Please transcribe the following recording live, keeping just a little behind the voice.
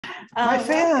My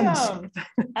fans. Welcome.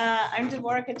 I'm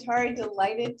Deborah Katari,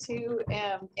 delighted to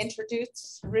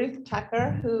introduce Ruth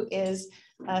Tucker, who is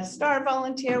a star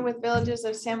volunteer with Villages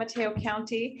of San Mateo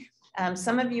County.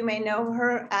 Some of you may know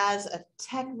her as a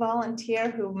tech volunteer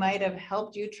who might have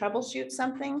helped you troubleshoot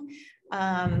something.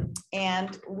 And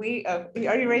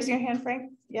are you raising your hand,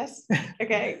 Frank? Yes?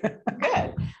 Okay,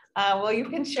 good. Well, you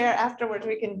can share afterwards.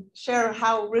 We can share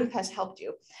how Ruth has helped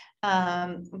you.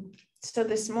 So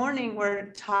this morning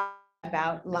we're talking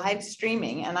about live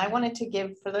streaming, and I wanted to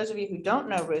give, for those of you who don't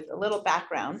know Ruth, a little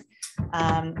background.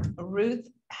 Ruth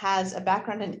has a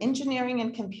background in engineering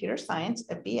and computer science,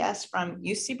 a BS from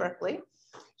UC Berkeley.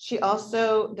 She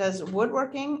also does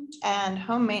woodworking and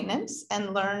home maintenance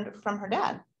and learned from her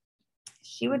dad.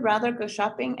 She would rather go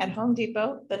shopping at Home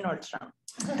Depot than Nordstrom.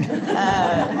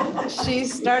 She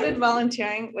started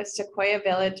volunteering with Sequoia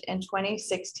Village in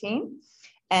 2016.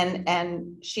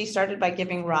 And she started by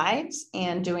giving rides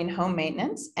and doing home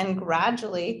maintenance, and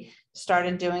gradually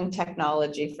started doing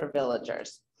technology for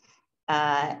villagers.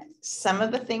 Some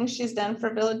of the things she's done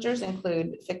for villagers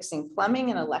include fixing plumbing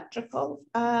and electrical,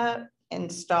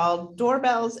 installed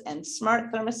doorbells and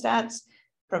smart thermostats,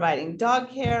 providing dog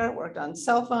care, worked on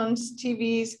cell phones,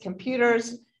 TVs,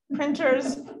 computers,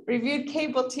 printers, reviewed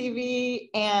cable TV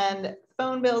and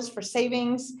phone bills for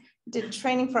savings, did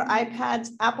training for iPads,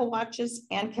 Apple Watches,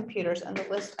 and computers, and the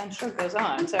list, I'm sure, goes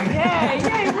on. So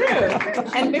yay,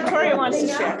 Ruth. And Victoria wants to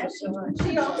share.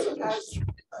 She also has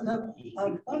an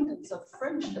abundance of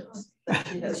friendships that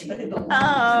she has made.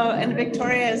 Oh, and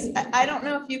Victoria's, I don't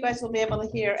know if you guys will be able to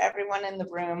hear everyone in the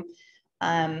room,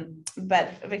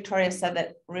 but Victoria said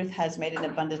that Ruth has made an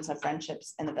abundance of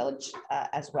friendships in the village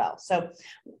as well. So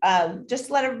just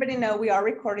to let everybody know, we are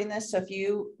recording this. So if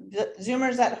the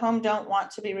Zoomers at home don't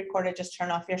want to be recorded, just turn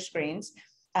off your screens.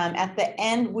 At the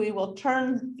end, we will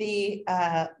turn the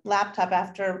laptop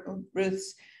after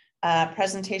Ruth's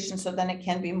presentation, so then it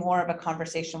can be more of a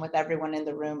conversation with everyone in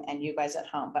the room and you guys at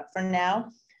home. But for now,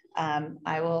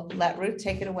 I will let Ruth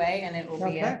take it away, and it will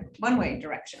be a one-way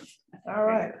direction. All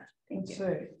right. Thank Let's you.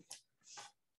 see.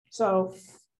 So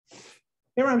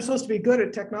here I'm supposed to be good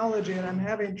at technology, and I'm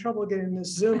having trouble getting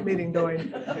this Zoom meeting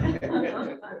going.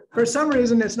 For some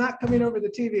reason, it's not coming over the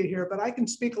TV here, but I can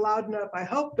speak loud enough. I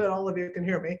hope that all of you can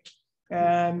hear me.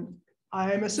 And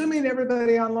I'm assuming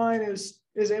everybody online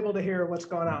is able to hear what's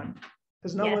going on,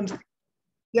 because no one's,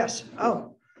 yes,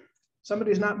 oh,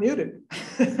 somebody's not muted.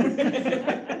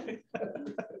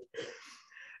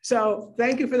 So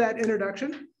thank you for that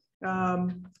introduction.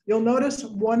 You'll notice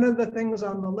one of the things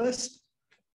on the list,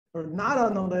 or not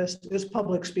on the list, is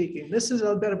public speaking. This is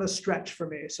a bit of a stretch for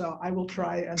me, so I will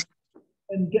try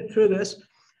and get through this.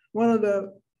 One of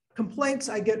the complaints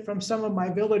I get from some of my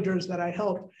villagers that I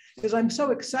help is I'm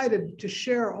so excited to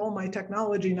share all my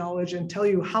technology knowledge and tell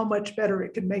you how much better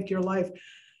it can make your life,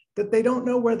 that they don't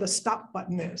know where the stop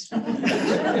button is.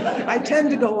 I tend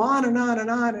to go on and on and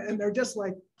on, and they're just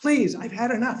like, please, I've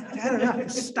had enough,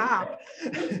 stop.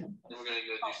 Then we're going to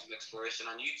go do some exploration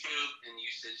on YouTube and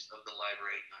usage of the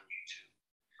library on YouTube.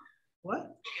 What?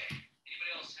 Okay.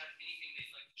 Anybody else have anything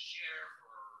they'd like to share?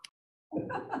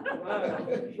 Wow.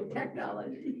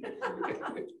 Technology.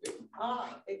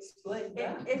 Explain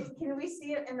that. Can we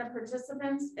see it in the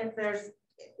participants if there's,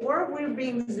 or we're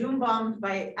being Zoom bombed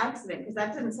by accident, because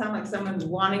that didn't sound like someone's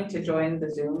wanting to join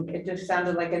the Zoom. It just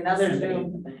sounded like another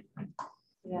Zoom.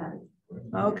 Yeah.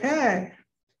 Okay.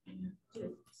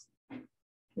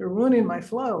 You're ruining my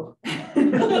flow.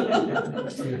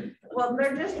 Well,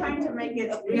 they're just trying to make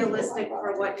it realistic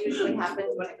for what usually happens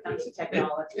when it comes to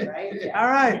technology, right? Yeah. All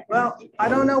right. Well, I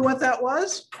don't know what that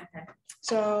was. Okay.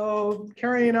 So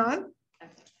carrying on.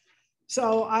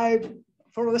 So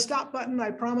for the stop button,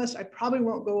 I promise I probably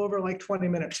won't go over like 20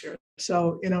 minutes here.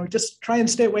 So, just try and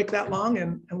stay awake that long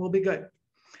and we'll be good.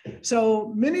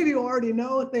 So many of you already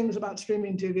know things about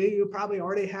streaming TV. You probably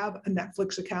already have a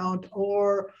Netflix account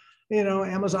or,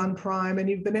 Amazon Prime, and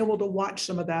you've been able to watch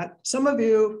some of that. Some of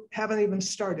you haven't even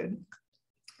started.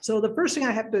 So the first thing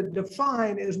I have to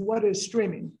define is what is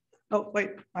streaming. Oh,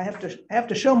 wait, I have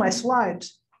to show my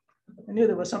slides. I knew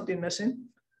there was something missing.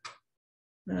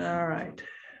 All right.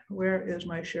 Where is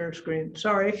my share screen?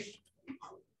 Sorry.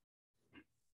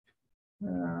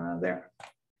 There.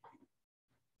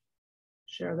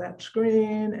 Share that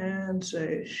screen and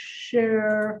say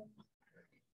share.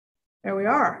 There we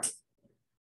are.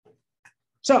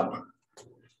 So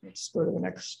let's go to the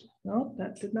next. No,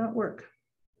 that did not work.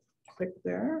 Click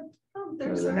there. Oh,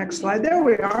 go to the next slide. There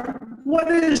we are. What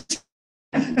is?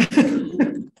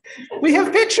 We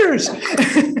have pictures.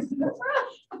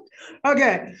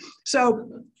 Okay, so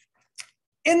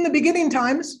In the beginning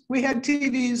times, we had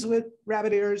TVs with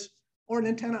rabbit ears or an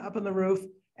antenna up on the roof,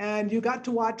 and you got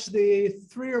to watch the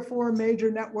 3 or 4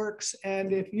 major networks.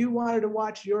 And if you wanted to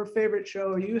watch your favorite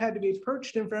show, you had to be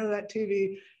perched in front of that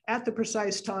TV at the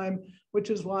precise time, which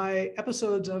is why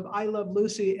episodes of I Love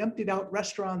Lucy emptied out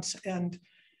restaurants and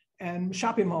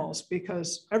shopping malls,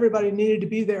 because everybody needed to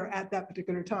be there at that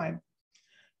particular time.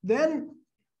 Then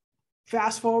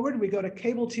fast forward, we go to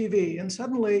cable TV, and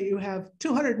suddenly you have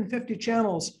 250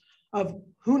 channels of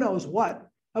who knows what,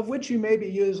 of which you maybe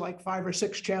use like 5 or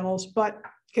 6 channels, but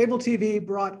cable TV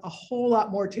brought a whole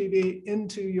lot more TV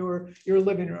into your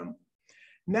living room.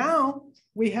 Now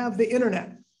we have the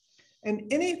internet, and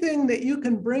anything that you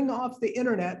can bring off the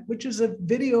internet, which is a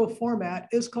video format,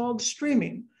 is called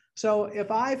streaming. So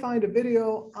if I find a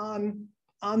video on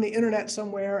the internet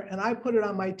somewhere and I put it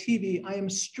on my TV, I am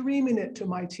streaming it to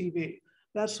my TV.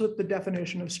 That's what the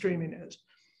definition of streaming is.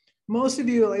 Most of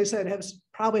you, like I said, have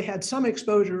probably had some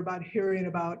exposure about hearing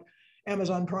about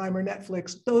Amazon Prime or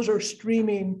Netflix. Those are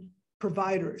streaming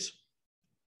providers.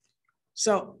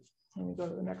 So let me go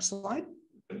to the next slide.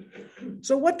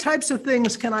 So what types of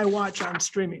things can I watch on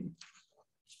streaming?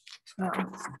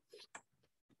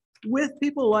 With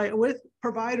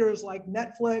providers like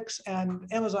Netflix and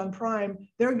Amazon Prime,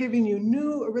 they're giving you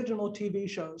new original TV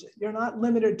shows. You're not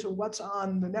limited to what's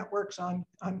on the networks on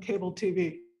cable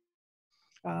TV.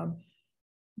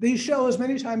 These shows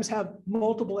many times have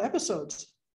multiple episodes,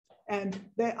 and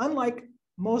they, unlike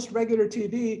most regular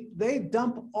TV, they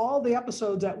dump all the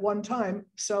episodes at one time.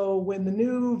 So when the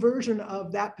new version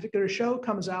of that particular show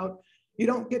comes out, you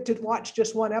don't get to watch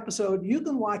just one episode. You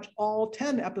can watch all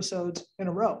 10 episodes in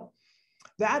a row.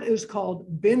 That is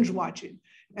called binge watching.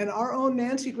 And our own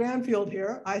Nancy Granfield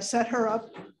here, I set her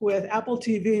up with Apple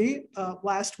TV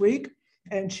last week,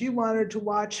 and she wanted to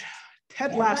watch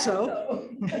Ted Lasso.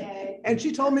 And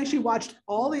she told me she watched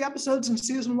all the episodes in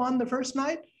season 1 the first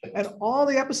night and all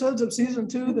the episodes of season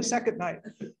 2 the second night.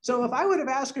 So if I would have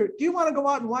asked her, do you want to go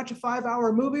out and watch a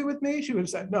 5-hour movie with me? She would have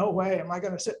said, no way, am I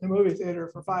going to sit in the movie theater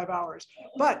for 5 hours?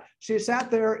 But she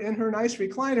sat there in her nice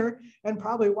recliner and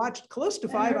probably watched close to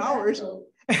 5 hours.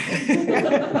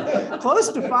 Close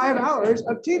to 5 hours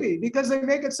of TV, because they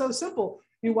make it so simple.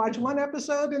 You watch one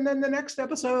episode, and then the next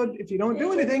episode, if you don't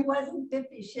do anything. It wasn't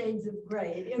 50 Shades of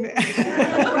Grey.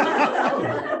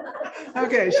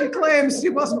 Okay, she claims she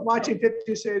wasn't watching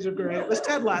 50 Shades of Grey. It was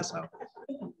Ted Lasso.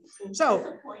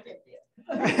 So,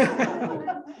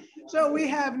 so we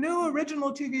have new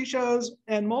original TV shows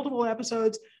and multiple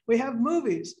episodes. We have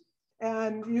movies,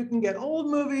 and you can get old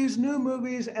movies, new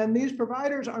movies, and these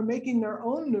providers are making their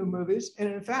own new movies. And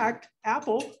in fact,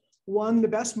 Apple won the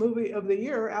best movie of the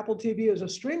year. Apple TV is a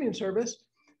streaming service.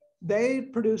 They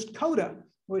produced Coda,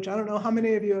 which I don't know how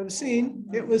many of you have seen.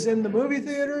 It was in the movie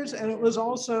theaters, and it was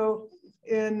also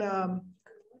in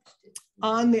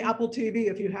on the Apple TV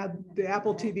if you had the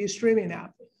Apple TV streaming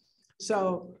app.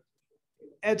 So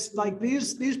it's like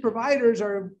these providers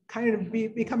are kind of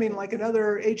becoming like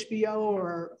another HBO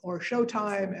or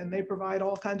Showtime, and they provide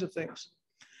all kinds of things.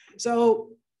 So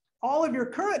all of your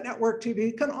current network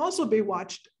TV can also be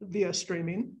watched via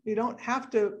streaming. You don't have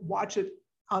to watch it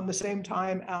on the same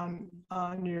time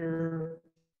on your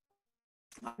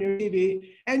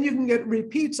TV, and you can get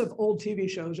repeats of old TV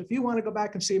shows. If you want to go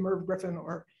back and see Merv Griffin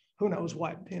or who knows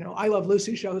what, you know, I Love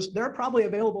Lucy shows, they're probably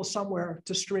available somewhere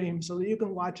to stream so that you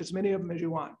can watch as many of them as you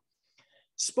want.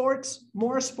 Sports,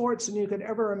 more sports than you could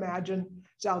ever imagine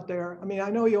is out there. I mean,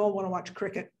 I know you all want to watch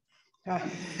cricket.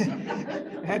 And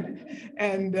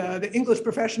the English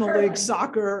Professional League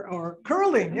soccer or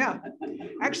curling, yeah.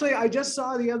 Actually, I just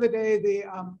saw the other day the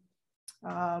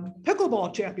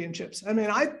pickleball championships. I mean,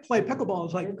 I play pickleball.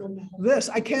 It's like this.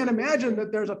 I can't imagine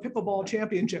that there's a pickleball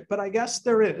championship, but I guess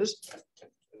there is.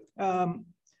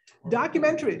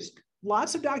 Documentaries.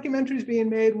 Lots of documentaries being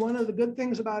made. One of the good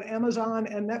things about Amazon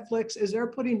and Netflix is they're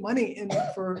putting money in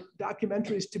for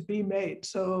documentaries to be made.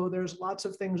 So there's lots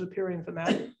of things appearing from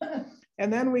that.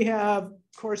 And then we have,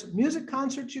 of course, music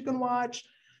concerts you can watch,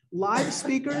 live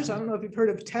speakers. I don't know if you've heard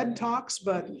of TED Talks,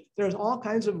 but there's all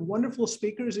kinds of wonderful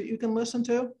speakers that you can listen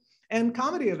to, and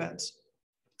comedy events.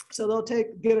 So they'll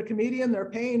get a comedian. They're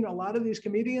paying a lot of these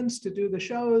comedians to do the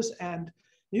shows, and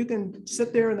you can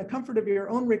sit there in the comfort of your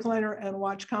own recliner and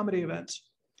watch comedy events.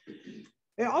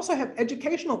 They also have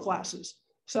educational classes.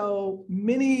 So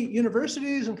many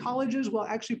universities and colleges will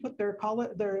actually put their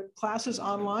classes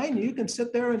online. You can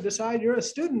sit there and decide you're a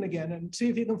student again and see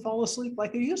if you can fall asleep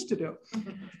like you used to do.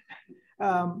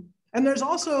 And there's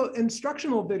also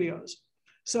instructional videos.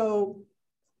 So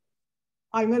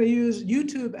I'm going to use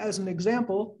YouTube as an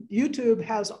example. YouTube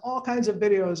has all kinds of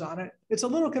videos on it. It's a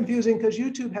little confusing because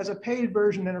YouTube has a paid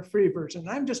version and a free version.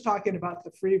 I'm just talking about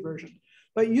the free version.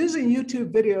 But using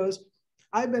YouTube videos,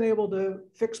 I've been able to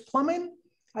fix plumbing.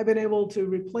 I've been able to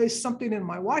replace something in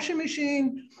my washing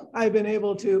machine. I've been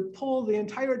able to pull the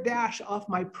entire dash off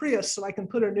my Prius so I can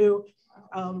put a new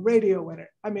radio in it.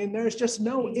 I mean, there's just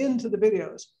no end to the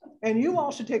videos. And you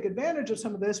all should take advantage of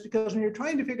some of this, because when you're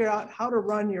trying to figure out how to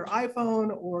run your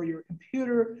iPhone or your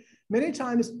computer, many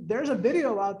times there's a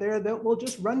video out there that will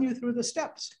just run you through the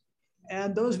steps.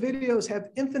 And those videos have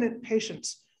infinite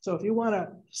patience. So if you want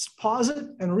to pause it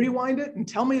and rewind it and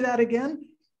tell me that again,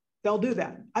 they'll do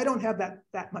that. I don't have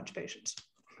that much patience.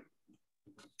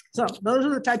 So those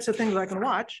are the types of things I can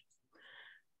watch.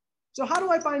 So how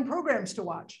do I find programs to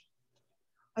watch?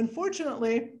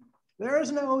 Unfortunately, there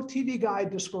is no TV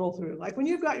guide to scroll through. Like when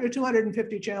you've got your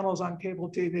 250 channels on cable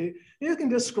TV, you can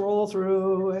just scroll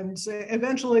through and say,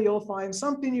 eventually you'll find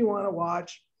something you want to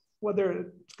watch, whether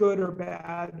it's good or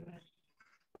bad.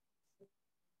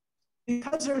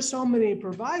 Because there's so many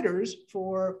providers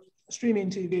for streaming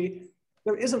TV,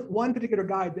 there isn't one particular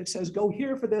guide that says, go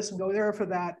here for this and go there for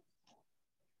that.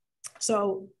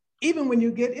 So even when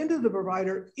you get into the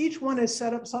provider, each one is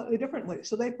set up slightly differently.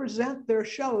 So they present their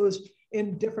shows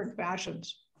in different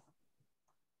fashions.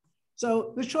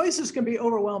 So the choices can be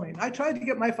overwhelming. I tried to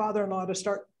get my father-in-law to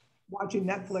start watching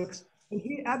Netflix, and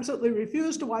he absolutely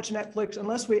refused to watch Netflix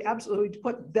unless we absolutely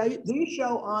put the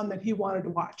show on that he wanted to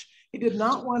watch. He did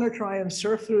not want to try and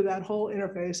surf through that whole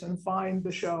interface and find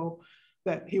the show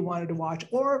that he wanted to watch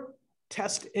or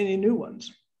test any new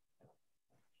ones.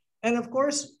 And of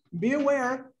course, be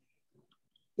aware,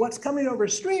 what's coming over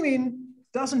streaming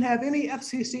doesn't have any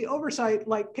FCC oversight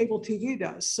like cable TV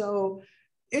does. So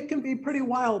it can be pretty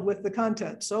wild with the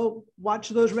content. So watch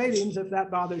those ratings if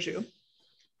that bothers you.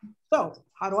 So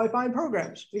how do I find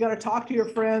programs? You got to talk to your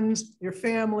friends, your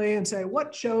family, and say,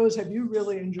 what shows have you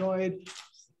really enjoyed?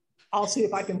 I'll see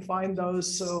if I can find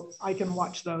those so I can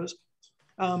watch those.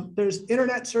 There's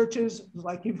internet searches,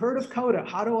 like you've heard of Coda.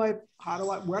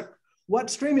 What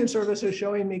streaming service is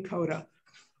showing me Coda?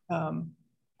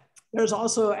 There's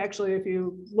also actually, if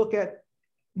you look at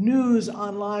news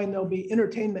online, there'll be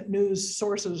entertainment news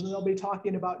sources, and they'll be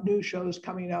talking about new shows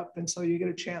coming up. And so you get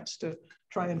a chance to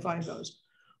try and find those.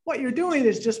 What you're doing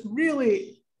is just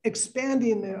really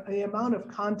expanding the amount of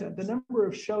content, the number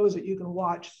of shows that you can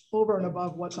watch over and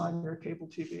above what's on your cable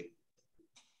TV.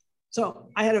 So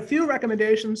I had a few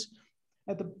recommendations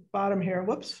at the bottom here.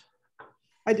 Whoops,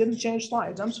 I didn't change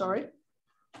slides, I'm sorry.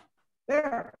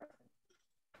 There,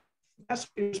 that's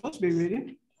what you're supposed to be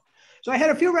reading. So I had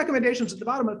a few recommendations at the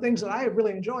bottom of things that I have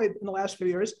really enjoyed in the last few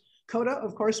years. Coda,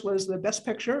 of course, was the best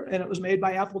picture, and it was made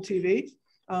by Apple TV.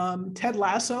 Ted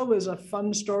Lasso is a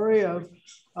fun story of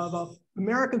an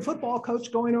American football coach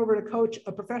going over to coach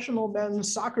a professional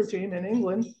men's soccer team in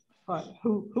England.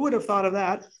 Who would have thought of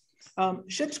that?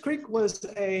 Schitt's Creek was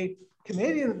a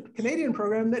Canadian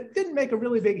program that didn't make a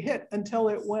really big hit until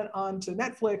it went on to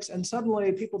Netflix, and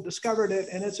suddenly people discovered it,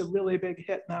 and it's a really big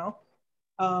hit now.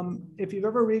 If you've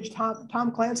ever read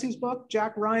Tom Clancy's book,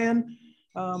 Jack Ryan,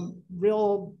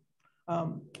 real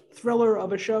thriller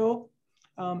of a show.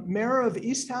 Mayor of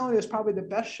Easttown is probably the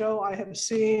best show I have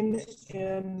seen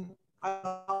in,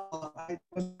 I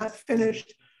was not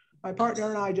finished. My partner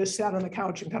and I just sat on the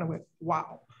couch and kind of went,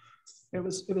 wow. It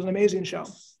was an amazing show.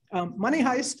 Money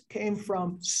Heist came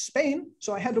from Spain,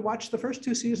 so I had to watch the first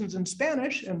 2 seasons in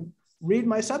Spanish and read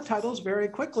my subtitles very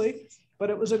quickly, but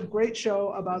it was a great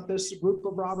show about this group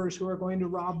of robbers who are going to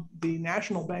rob the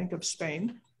National Bank of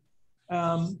Spain.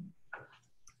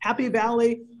 Happy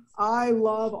Valley, I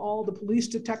love all the police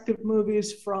detective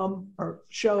movies or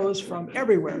shows from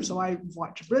everywhere. So I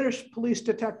watch British police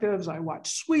detectives, I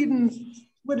watch Sweden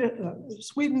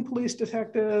police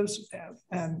detectives,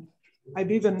 and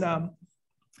I've even,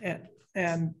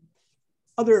 and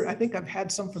other, I think I've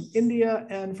had some from India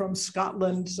and from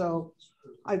Scotland. So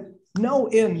I know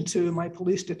into my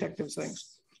police detectives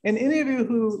things. And any of you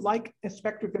who like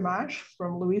Inspector Gamache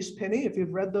from Louise Penny, if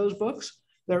you've read those books,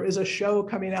 there is a show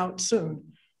coming out soon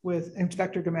with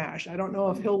Inspector Gamache. I don't know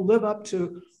if he'll live up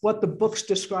to what the books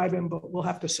describe him, but we'll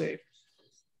have to see.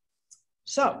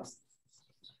 So,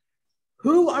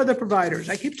 who are the providers?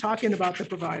 I keep talking about the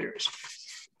providers.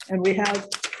 And we have,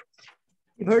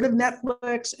 you've heard of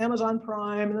Netflix, Amazon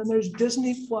Prime, and then there's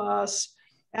Disney Plus,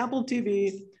 Apple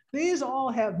TV. These all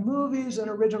have movies and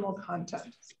original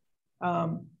content.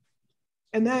 And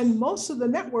then most of the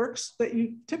networks that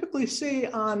you typically see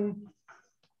on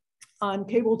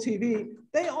cable TV,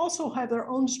 they also have their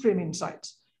own streaming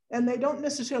sites. And they don't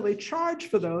necessarily charge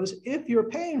for those. If you're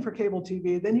paying for cable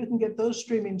TV, then you can get those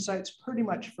streaming sites pretty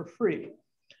much for free.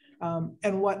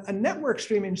 And what a network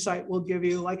streaming site will give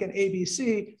you, like an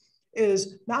ABC,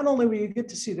 is not only will you get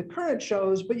to see the current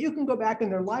shows, but you can go back in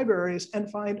their libraries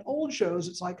and find old shows.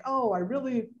 It's like, oh, I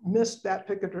really missed that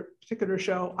particular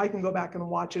show. I can go back and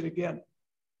watch it again.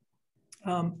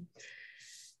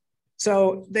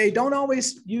 So they don't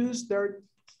always use their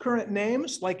current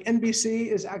names, like NBC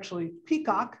is actually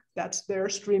Peacock, that's their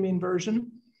streaming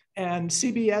version. And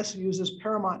CBS uses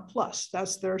Paramount Plus,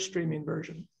 that's their streaming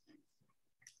version.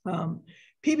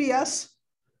 PBS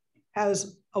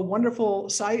has a wonderful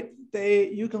site.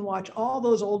 You can watch all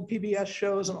those old PBS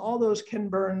shows and all those Ken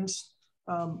Burns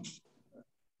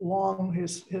whatever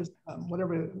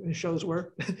his shows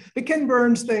were, the Ken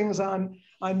Burns things on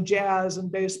jazz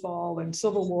and baseball and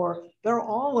Civil War, they're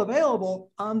all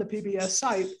available on the PBS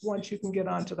site once you can get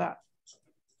onto that.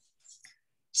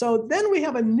 So then we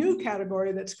have a new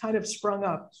category that's kind of sprung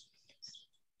up.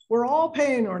 We're all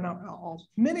paying, or not all,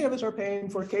 many of us are paying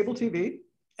for cable TV,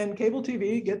 and cable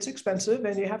TV gets expensive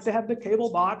and you have to have the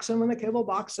cable box. And when the cable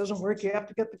box doesn't work, you have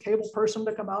to get the cable person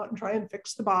to come out and try and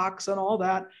fix the box and all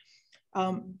that.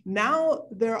 Now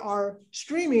there are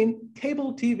streaming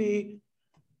cable TV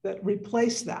that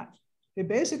replace that.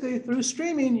 Basically, through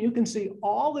streaming, you can see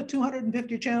all the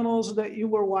 250 channels that you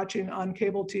were watching on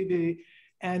cable TV,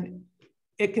 and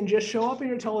it can just show up in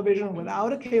your television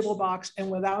without a cable box and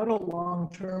without a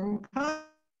long-term contract.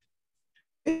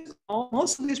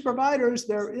 Most of these providers,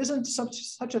 there isn't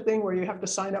such a thing where you have to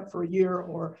sign up for a year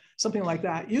or something like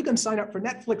that. You can sign up for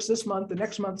Netflix this month, the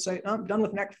next month say, I'm done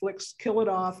with Netflix, kill it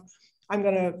off. I'm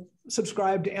going to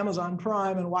subscribe to Amazon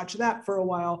Prime and watch that for a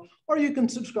while, or you can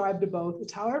subscribe to both.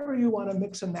 It's however you want to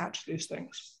mix and match these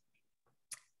things.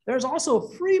 There's also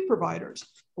free providers.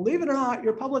 Believe it or not,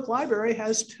 your public library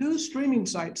has 2 streaming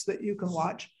sites that you can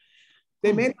watch.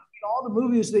 They may not be all the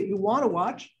movies that you want to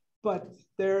watch, but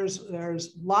there's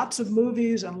lots of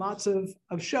movies and lots of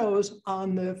shows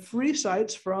on the free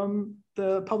sites from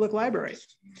the public library.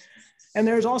 And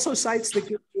there's also sites that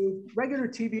give you regular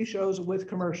TV shows with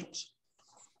commercials.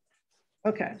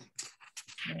 Okay,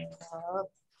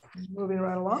 moving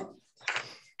right along.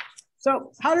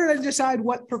 So how did I decide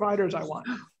what providers I want?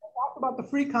 I talked about the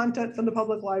free content from the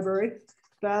public library.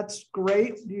 That's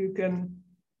great. You can,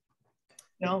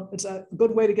 it's a good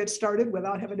way to get started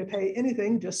without having to pay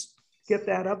anything, just get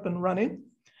that up and running.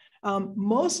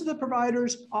 Most of the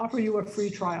providers offer you a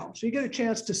free trial. So you get a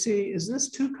chance to see, is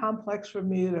this too complex for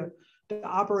me to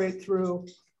operate through,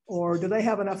 or do they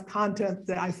have enough content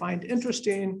that I find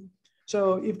interesting?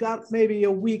 So you've got maybe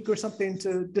a week or something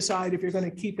to decide if you're going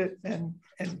to keep it and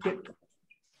get.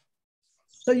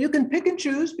 So you can pick and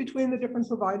choose between the different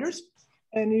providers,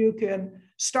 and you can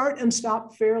start and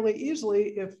stop fairly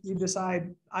easily if you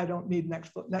decide I don't need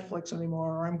Netflix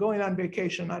anymore, or I'm going on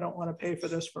vacation, I don't want to pay for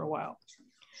this for a while.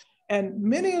 And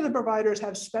many of the providers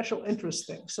have special interest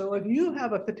things. So if you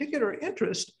have a particular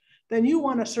interest, then you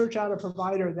want to search out a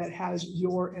provider that has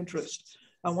your interest.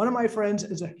 One of my friends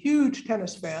is a huge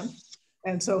tennis fan,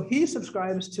 and so he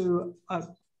subscribes to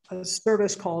a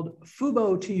service called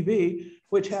Fubo TV,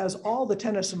 which has all the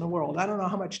tennis in the world. I don't know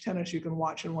how much tennis you can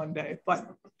watch in one day, but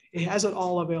it has it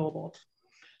all available.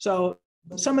 So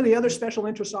some of the other special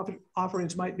interest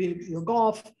offerings might be your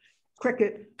golf,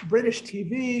 cricket, British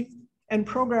TV, and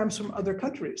programs from other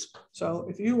countries. So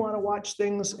if you want to watch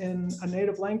things in a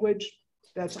native language,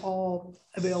 that's all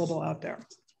available out there.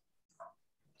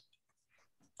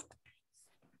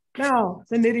 Now,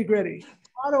 the nitty gritty.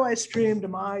 How do I stream to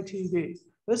my TV?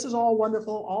 This is all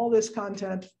wonderful, all this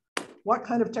content. What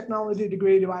kind of technology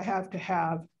degree do I have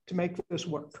to make this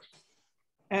work?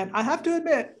 And I have to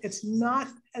admit, it's not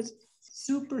as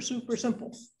super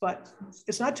simple, but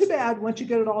it's not too bad once you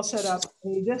get it all set up.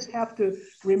 And you just have to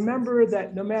remember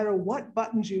that no matter what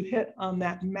buttons you hit on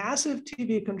that massive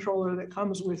TV controller that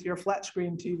comes with your flat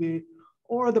screen TV,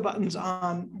 or the buttons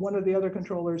on one of the other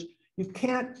controllers, you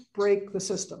can't break the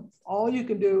system. All you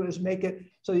can do is make it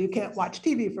so you can't watch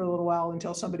TV for a little while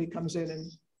until somebody comes in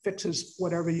and fixes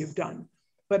whatever you've done.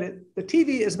 But the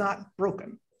TV is not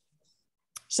broken.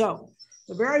 So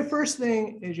the very first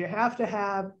thing is you have to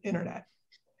have internet.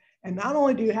 And not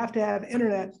only do you have to have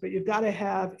internet, but you've got to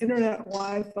have internet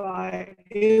Wi-Fi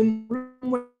in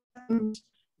rooms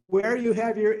where you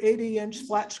have your 80-inch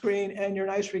flat screen and your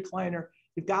nice recliner.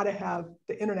 You've got to have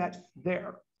the internet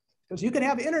there. Because you can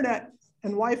have internet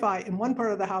and Wi-Fi in one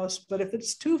part of the house, but if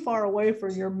it's too far away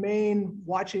from your main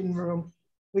watching room,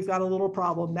 we've got a little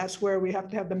problem. That's where we have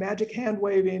to have the magic hand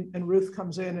waving, and Ruth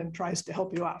comes in and tries to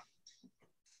help you out.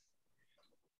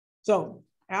 So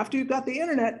after you've got the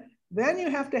internet, Then you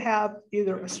have to have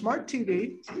either a smart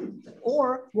TV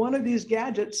or one of these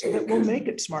gadgets that will make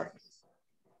it smart.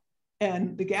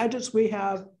 And the gadgets we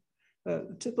have,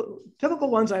 typical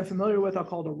ones I'm familiar with are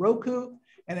called a Roku,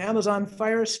 an Amazon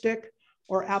Fire Stick,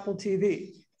 or Apple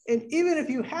TV. And even if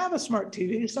you have a smart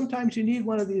TV, sometimes you need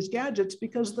one of these gadgets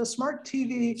because the smart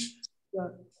TV,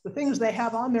 the things they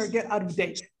have on there get out of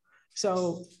date.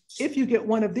 So if you get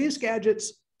one of these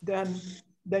gadgets,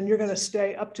 then you're going to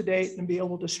stay up to date and be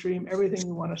able to stream everything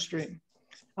you want to stream.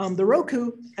 The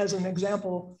Roku, as an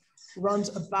example,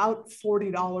 runs about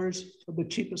 $40 for the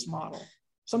cheapest model.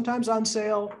 Sometimes on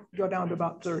sale, go down to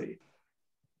about $30.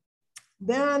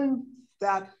 Then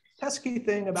that pesky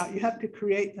thing about you have to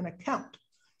create an account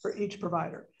for each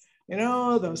provider. You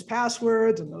know, those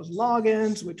passwords and those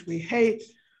logins, which we hate,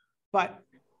 but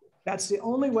that's the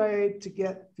only way to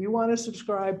get, if you want to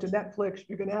subscribe to Netflix,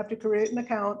 you're going to have to create an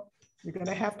account. You're going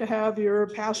to have your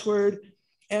password,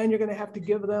 and you're going to have to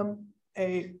give them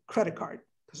a credit card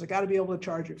because they got to be able to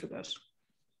charge you for this.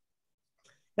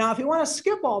 Now, if you want to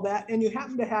skip all that and you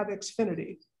happen to have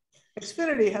Xfinity,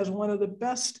 Xfinity has one of the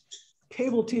best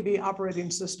cable TV operating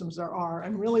systems there are.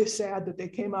 I'm really sad that they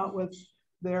came out with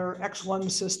their X1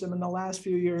 system in the last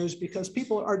few years because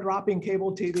people are dropping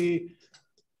cable TV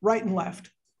right and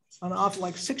left.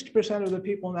 Like 60% of the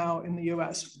people now in the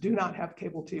US do not have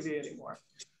cable TV anymore.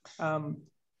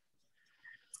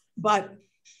 But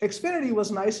Xfinity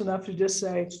was nice enough to just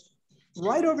say,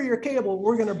 right over your cable,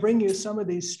 we're going to bring you some of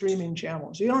these streaming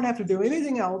channels. You don't have to do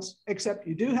anything else, except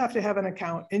you do have to have an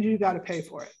account and you got to pay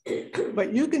for it.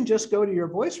 But you can just go to your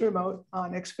voice remote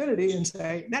on Xfinity and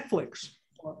say Netflix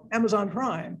or Amazon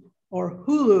Prime or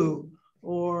Hulu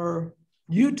or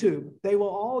YouTube. They will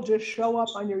all just show up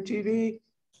on your TV.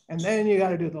 And then you got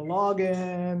to do the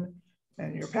login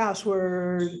and your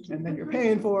password, and then you're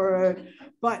paying for it.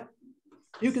 But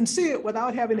you can see it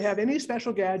without having to have any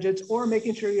special gadgets or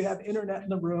making sure you have internet in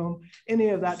the room, any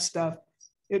of that stuff.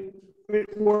 It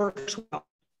works well.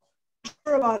 I'm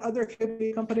sure about other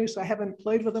cable companies. I haven't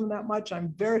played with them that much.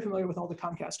 I'm very familiar with all the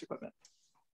Comcast equipment.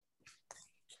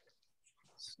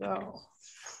 So,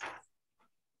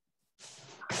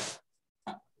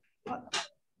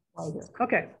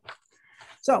 okay.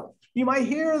 So you might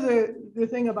hear the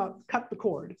thing about cut the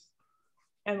cord.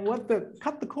 And what the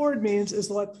cut the cord means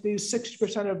is what these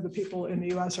 60% of the people in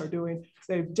the US are doing.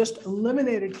 They've just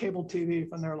eliminated cable TV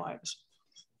from their lives.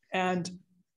 And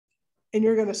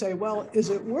you're going to say, well, is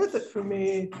it worth it for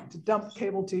me to dump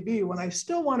cable TV when I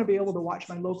still want to be able to watch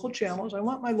my local channels? I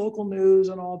want my local news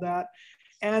and all that.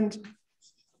 And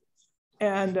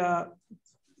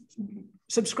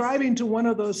subscribing to one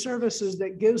of those services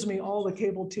that gives me all the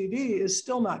cable TV is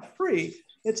still not free.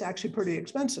 It's actually pretty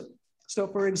expensive. So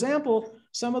for example,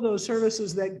 some of those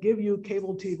services that give you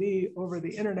cable TV over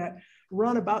the internet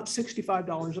run about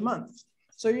 $65 a month.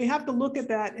 So you have to look at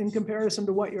that in comparison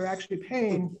to what you're actually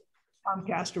paying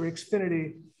Comcast or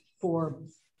Xfinity for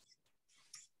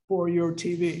your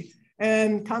TV.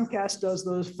 And Comcast does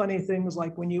those funny things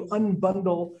like when you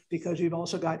unbundle, because you've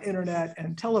also got internet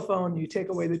and telephone, you take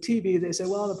away the TV, they say,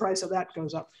 well, the price of that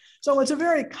goes up. So it's a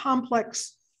very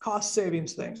complex cost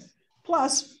savings thing.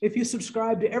 Plus, if you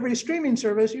subscribe to every streaming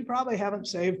service, you probably haven't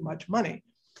saved much money.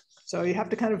 So you have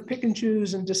to kind of pick and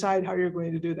choose and decide how you're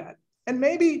going to do that. And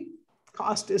maybe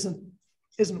cost isn't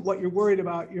what you're worried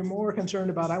about. You're more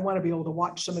concerned about, I want to be able to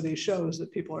watch some of these shows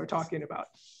that people are talking about.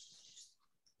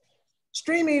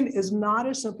 Streaming is not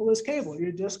as simple as cable.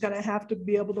 You're just going to have to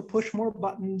be able to push more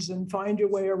buttons and find your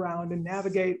way around and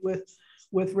navigate with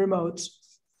remotes.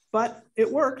 But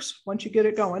it works once you get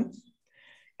it going.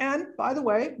 And by the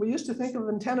way, we used to think of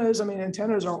antennas. I mean,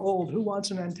 antennas are old. Who wants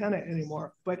an antenna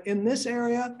anymore? But in this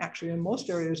area, actually in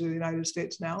most areas of the United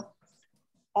States now,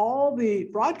 all the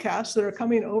broadcasts that are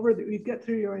coming over that you get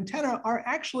through your antenna are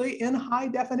actually in high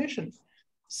definition.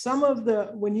 Some of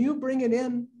when you bring it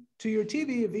in to your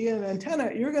TV via an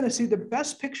antenna, you're going to see the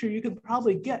best picture you could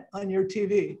probably get on your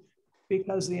TV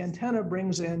because the antenna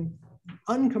brings in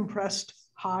uncompressed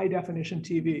high definition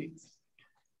TV.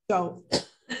 So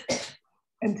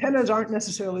antennas aren't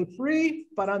necessarily free,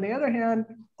 but on the other hand,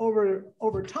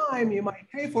 over time, you might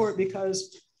pay for it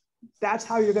because that's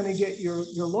how you're going to get your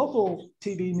local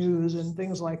TV news and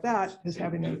things like that, is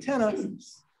having an antenna.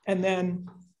 And then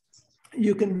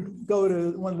you can go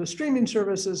to one of the streaming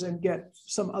services and get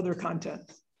some other content.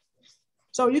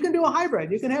 So you can do a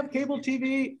hybrid. You can have cable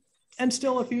TV and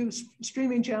still a few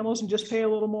streaming channels and just pay a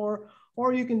little more,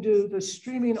 or you can do the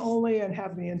streaming only and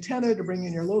have the antenna to bring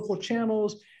in your local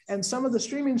channels. And some of the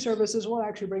streaming services will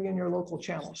actually bring in your local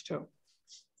channels too.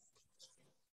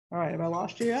 All right, have I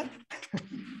lost you yet?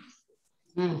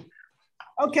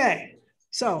 Okay,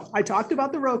 So I talked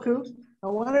about the Roku. I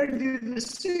wanted you to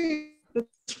see the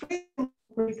screen is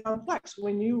pretty complex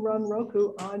when you run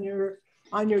Roku on your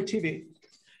TV.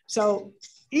 So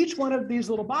each one of these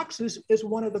little boxes is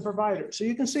one of the providers. So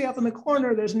you can see up in the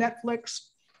corner, there's Netflix,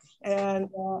 and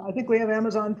I think we have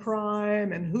Amazon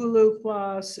Prime and Hulu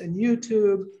Plus and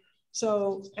YouTube.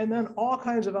 So, and then all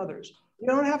kinds of others. You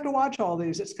don't have to watch all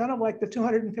these. It's kind of like the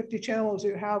 250 channels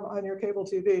you have on your cable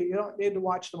TV. You don't need to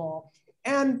watch them all.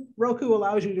 And Roku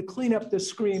allows you to clean up the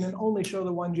screen and only show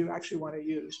the ones you actually want to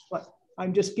use. But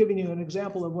I'm just giving you an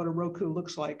example of what a Roku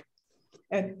looks like.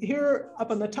 And here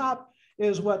up on the top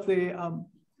is what the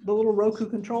little Roku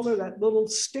controller, that little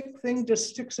stick thing just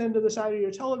sticks into the side of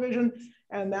your television,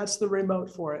 and that's the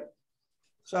remote for it.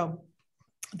 So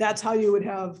that's how you would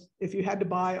have, if you had to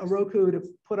buy a Roku to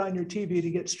put on your TV to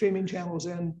get streaming channels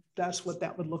in, that's what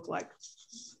that would look like.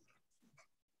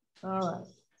 All right.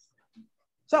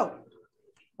 So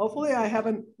hopefully I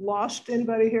haven't lost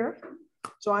anybody here.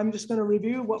 So I'm just going to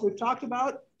review what we've talked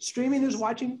about. Streaming is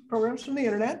watching programs from the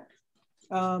internet.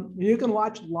 You can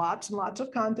watch lots and lots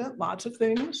of content, lots of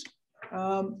things.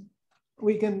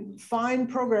 We can find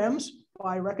programs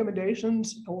by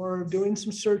recommendations or doing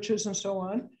some searches and so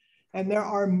on. And there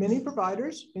are many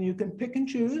providers, and you can pick and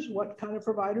choose what kind of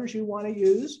providers you want to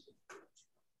use.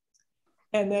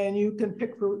 And then you can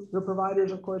pick the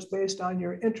providers, of course, based on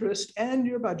your interest and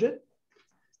your budget.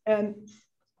 And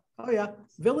oh yeah,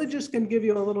 Villages can give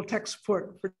you a little tech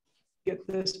support for get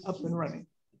this up and running.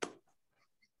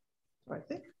 So I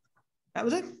think that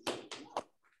was it.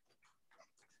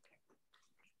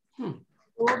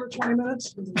 Over 20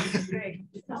 minutes. Great.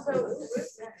 Yeah,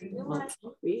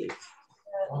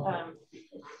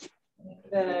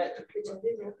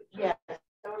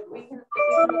 so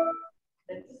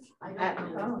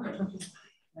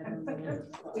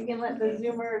we can let the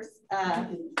Zoomers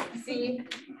see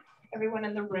everyone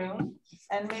in the room,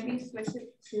 and maybe switch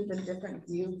it to the different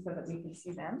view so that we can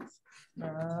see them.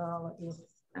 Let you.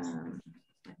 I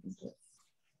think it's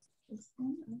this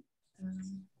one.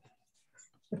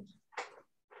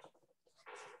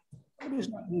 It's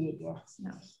not needed there.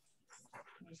 No.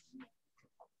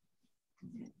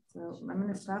 Okay, so I'm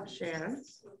going to stop share.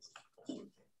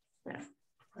 There.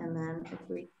 And then if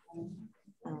we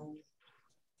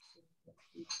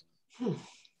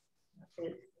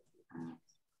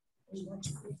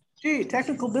Gee,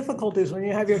 technical difficulties when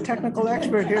you have your technical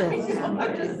expert here.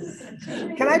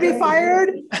 Can I be fired?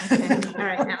 Okay. All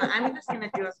right, now I'm just going to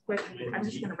do a quick, I'm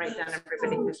just going to write down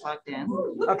everybody who's logged in.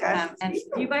 Okay. And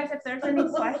you guys, if there's any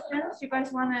questions, you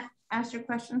guys want to ask your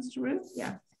questions to Ruth?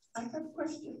 Yeah. I have a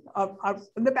question.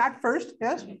 In the back first,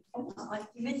 yes? Like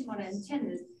you mentioned on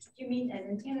antennas, do you mean an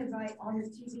antenna right on the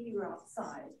TV or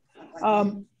outside?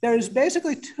 There's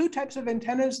basically two types of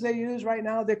antennas they use right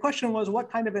now. The question was, what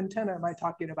kind of antenna am I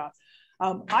talking about?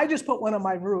 I just put one on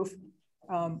my roof.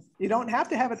 You don't have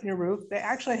to have it in your roof. They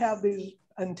actually have these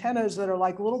antennas that are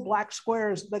like little black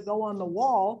squares that go on the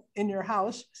wall in your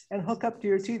house and hook up to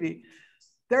your TV.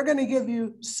 They're going to give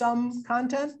you some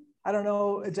content. I don't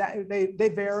know exactly, they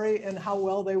vary in how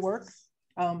well they work.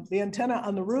 The antenna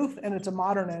on the roof, and it's a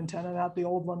modern antenna, not the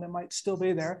old one that might still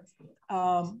be there.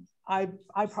 I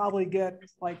probably get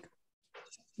like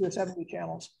 60 or 70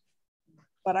 channels,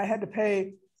 but I had to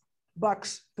pay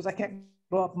bucks because I can't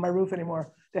go up on my roof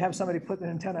anymore to have somebody put an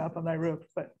antenna up on my roof.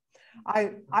 But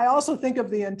I also think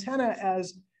of the antenna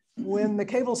as when the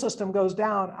cable system goes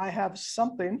down, I have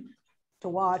something to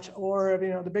watch, or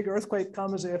if the big earthquake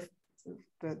comes, if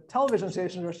the television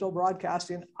stations are still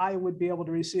broadcasting, I would be able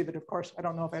to receive it. Of course, I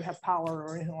don't know if I'd have power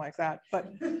or anything like that,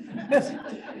 but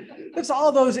it's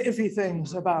all those iffy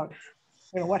things about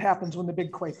what happens when the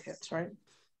big quake hits, right?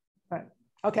 Right.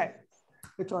 Okay,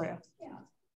 Victoria. Yeah,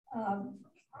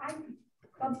 I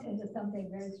bumped into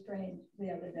something very strange the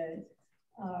other day.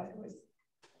 It was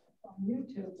on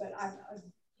YouTube, but I'm a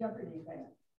Jeopardy fan,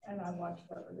 and I watched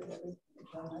Jeopardy every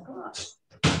 10 o'clock.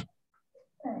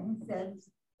 Thing said,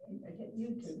 I hit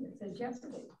YouTube, it said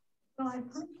Jeopardy. So I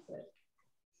punched it.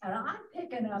 And I'm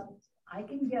picking up, I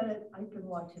can get it, I can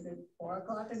watch it at 4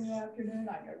 o'clock in the afternoon,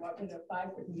 I can watch it at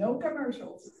 5 with no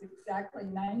commercials. It's exactly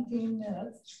 19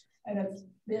 minutes. And it's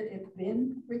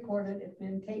been recorded, it's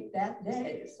been taped that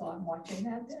day. So I'm watching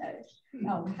that day.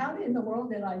 Now, how in the world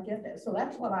did I get that? So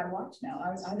that's what I watch now.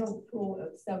 I don't pull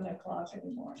at 7 o'clock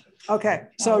anymore. Okay,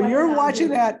 so you're watching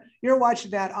that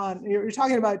on, you're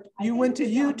talking about, you went to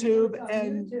YouTube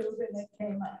and it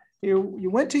came up. You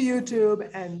went to YouTube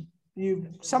and you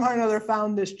somehow or another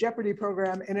found this Jeopardy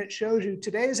program, and it shows you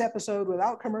today's episode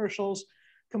without commercials,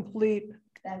 complete.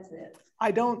 That's it. I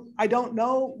don't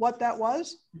know what that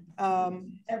was.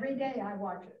 Every day I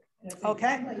watch it. And it's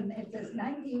Okay. exactly, it says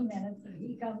 19 minutes and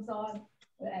he comes on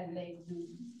and they do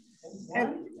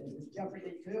one, they do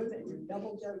Jeopardy 2, they do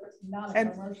double Jeopardy, not a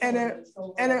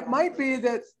commercial. And it might be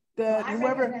that the I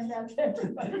whoever recommend that to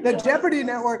everybody. the Jeopardy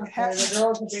network Okay, has. the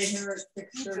girls will be here at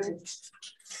 6:30.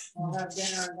 We'll have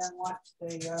dinner and then watch the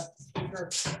speaker.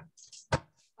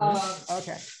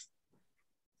 Okay.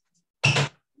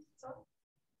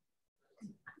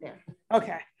 There.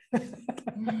 Okay.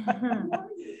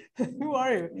 Who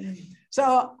are you?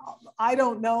 So I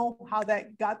don't know how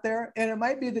that got there. And it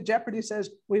might be the Jeopardy says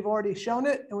we've already shown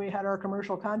it and we had our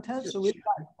commercial content. So we've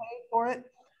got paid for it.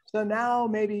 So now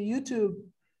maybe YouTube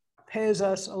pays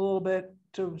us a little bit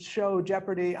to show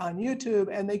Jeopardy on YouTube,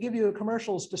 and they give you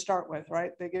commercials to start with,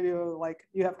 right? They give you like,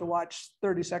 you have to watch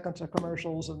 30 seconds of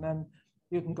commercials and then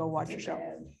you can go watch a show.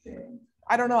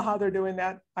 I don't know how they're doing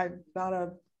that. I'm not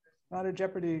a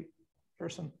Jeopardy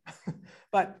person,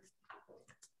 but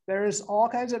there's all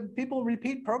kinds of people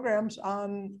repeat programs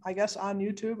on, I guess, on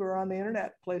YouTube or on the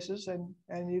internet places,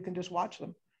 and you can just watch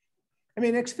them. I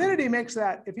mean, Xfinity makes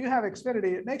that, if you have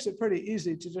Xfinity, it makes it pretty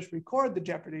easy to just record the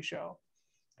Jeopardy show.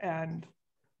 And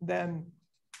then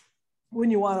when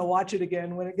you want to watch it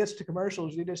again, when it gets to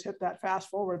commercials, you just hit that fast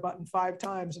forward button 5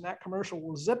 times and that commercial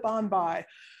will zip on by.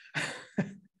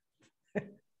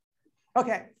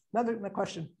 Okay, another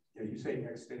question. Yeah, you say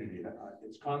Xfinity,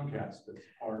 it's Comcast that's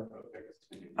part of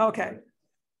Xfinity. Okay. Right?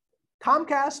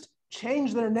 Comcast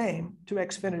changed their name to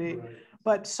Xfinity, Right.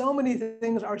 but so many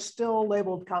things are still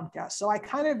labeled Comcast. So I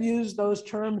kind of use those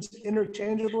terms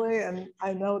interchangeably, and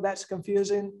I know that's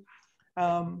confusing.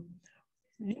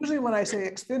 Usually when I say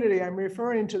Xfinity, I'm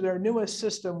referring to their newest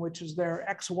system, which is their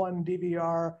X1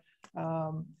 DVR.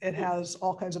 It has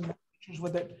all kinds of features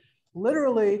with it.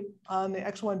 Literally on the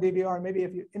X1 DVR, maybe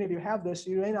if any of you have this,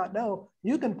 you may not know,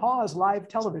 you can pause live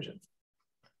television.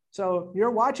 So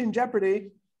you're watching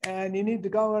Jeopardy and you need to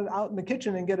go out in the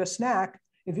kitchen and get a snack.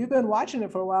 If you've been watching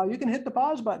it for a while, you can hit the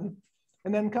pause button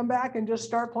and then come back and just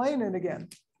start playing it again.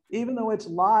 Even though it's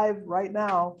live right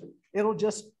now, it'll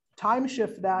just time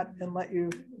shift that and let you.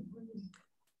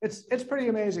 It's pretty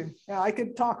amazing. Yeah, I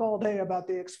could talk all day about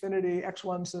the Xfinity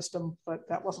X1 system, but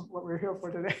that wasn't what we're here for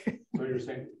today. So you're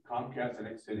saying Comcast and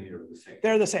Xfinity are the same?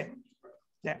 They're the same.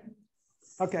 Yeah.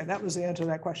 Okay, that was the answer to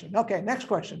that question. Okay, next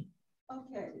question.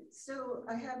 Okay, so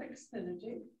I have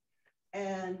Xfinity,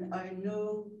 and I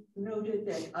noted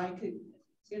that I could,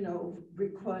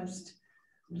 request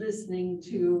listening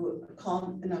to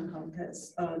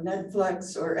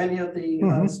Netflix or any of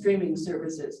the streaming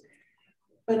services,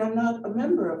 but I'm not a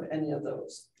member of any of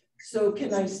those. So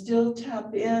can I still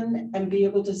tap in and be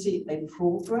able to see a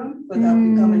program without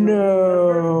becoming a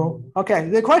member? Okay,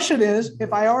 the question is,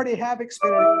 if I already have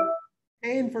Xfinity,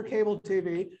 paying for cable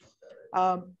TV,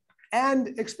 and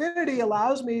Xfinity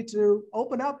allows me to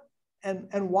open up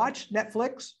and watch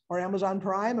Netflix or Amazon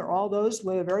Prime or all those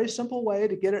with a very simple way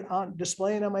to get it on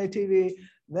displaying on my TV,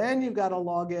 then you've got to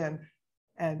log in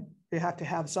and you have to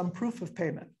have some proof of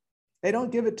payment. They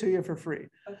don't give it to you for free.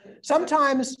 Okay.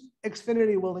 Sometimes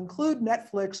Xfinity will include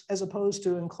Netflix as opposed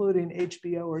to including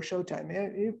HBO or Showtime.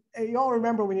 You all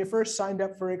remember when you first signed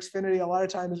up for Xfinity, a lot of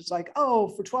times it's like, oh,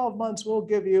 for 12 months, we'll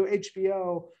give you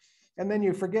HBO. And then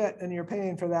you forget and you're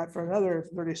paying for that for another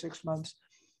 36 months.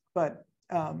 But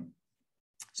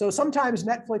so sometimes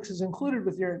Netflix is included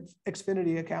with your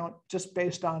Xfinity account just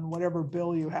based on whatever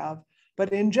bill you have.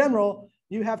 But in general,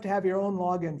 you have to have your own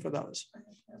login for those.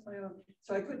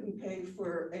 So I couldn't pay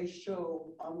for a show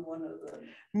on one of the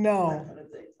no, kind of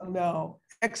thing. Okay. No.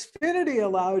 Xfinity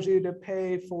allows you to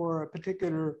pay for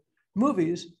particular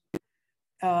movies,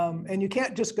 and you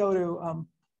can't just go to.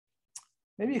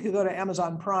 Maybe you could go to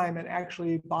Amazon Prime and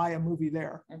actually buy a movie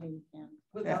there. I think you can.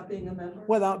 Without being a member.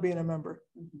 Without being a member,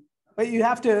 but you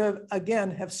have to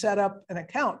again have set up an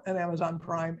account at Amazon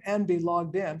Prime and be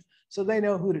logged in, so they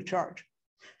know who to charge.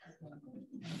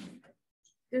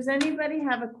 Does anybody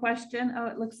have a question? Oh,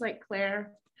 it looks like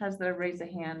Claire has the raise a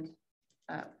hand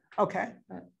up. Okay.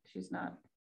 But she's not.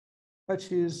 But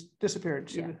she's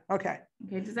disappeared. Yeah. Okay.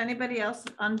 Okay. Does anybody else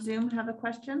on Zoom have a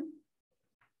question?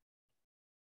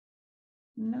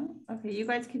 No. Okay. You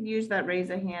guys can use that raise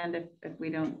a hand if you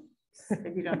don't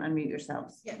unmute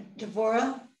yourselves. Yeah,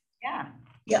 Devorah? Yeah.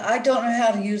 Yeah, I don't know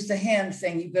how to use the hand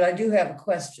thingy, but I do have a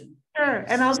question. Sure.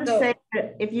 And I'll just say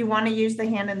that if you want to use the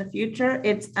hand in the future,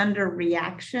 it's under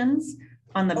reactions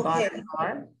on the bottom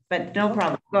bar, but no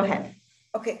problem. Go ahead.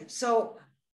 Okay, so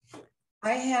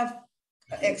I have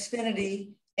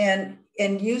Xfinity and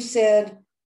you said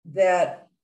that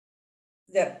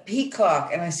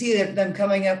Peacock, and I see them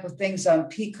coming up with things on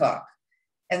Peacock,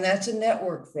 and that's a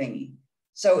network thingy.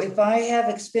 So if I have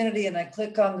Xfinity and I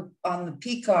click on the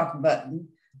Peacock button,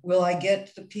 will I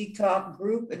get the Peacock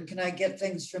group and can I get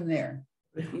things from there?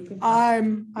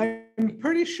 I'm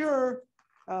pretty sure.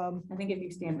 I think if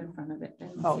you stand in front of it,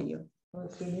 then Oh. we'll see you.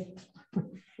 Let's see.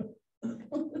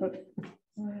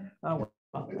 Oh,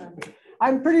 well.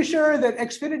 I'm pretty sure that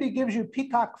Xfinity gives you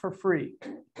Peacock for free.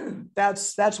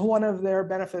 That's one of their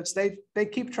benefits. They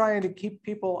keep trying to keep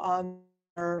people on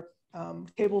their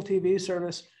cable TV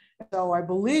service. So I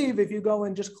believe if you go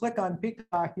and just click on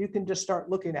Peacock, you can just start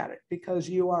looking at it because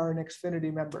you are an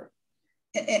Xfinity member.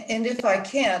 And if I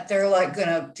can't, they're like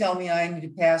gonna tell me I need a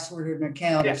password or an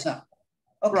account or something.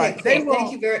 Okay, Right. cool. They will,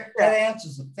 Thank you that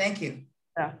answers it. Thank you.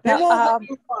 Yeah, they won't let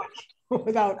you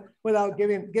watch without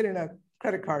getting a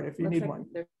credit card if you need one.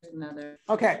 There's another.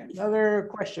 Okay, another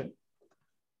question.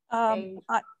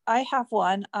 I have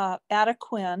one, Ada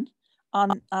Quinn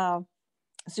on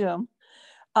Zoom.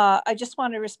 I just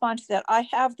want to respond to that. I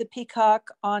have the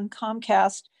Peacock on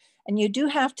Comcast, and you do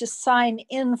have to sign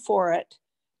in for it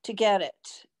to get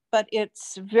it, but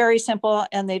it's very simple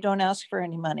and they don't ask for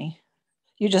any money.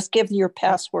 You just give your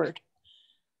password.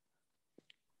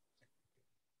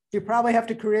 You probably have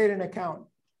to create an account.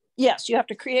 Yes, you have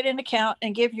to create an account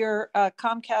and give your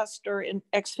Comcast or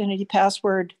Xfinity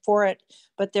password for it,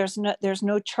 but there's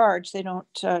no charge. They don't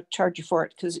charge you for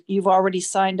it because you've already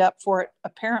signed up for it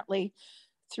apparently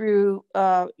through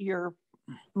your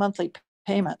monthly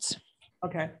payments.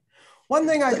 Okay. One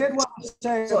thing I did want to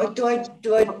say. So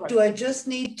do I just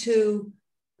need to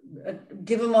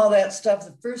give them all that stuff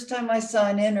the first time I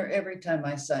sign in or every time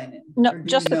I sign in? No,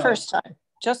 just the first time.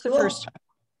 Just the first time.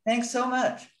 Thanks so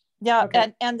much. Yeah,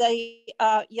 okay. and the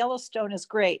Yellowstone is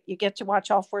great. You get to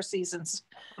watch all 4 seasons.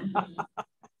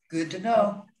 Good to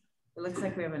know. It looks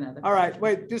like we have another. All right,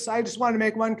 wait, I just want to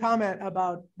make one comment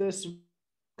about this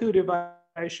device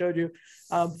I showed you.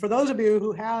 For those of you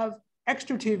who have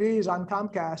extra TVs on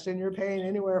Comcast and you're paying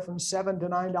anywhere from $7 to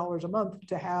 $9 a month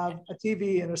to have a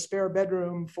TV in a spare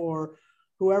bedroom for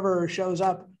whoever shows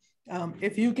up,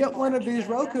 if you get one of these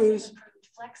Rokus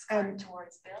and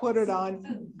put it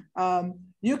on,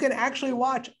 you can actually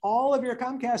watch all of your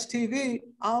Comcast TV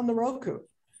on the Roku.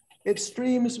 It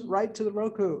streams right to the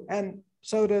Roku, and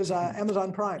so does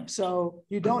Amazon Prime. So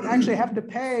you don't actually have to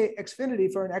pay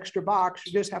Xfinity for an extra box.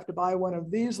 You just have to buy one of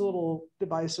these little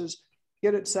devices,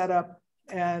 get it set up,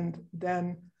 and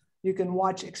then you can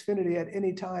watch Xfinity at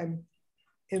any time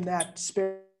in that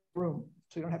spare room.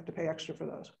 So you don't have to pay extra for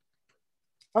those.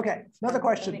 Okay, another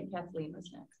question. I think Kathleen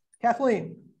was next.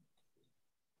 Kathleen.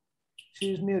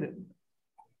 She's muted.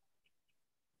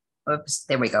 Oops,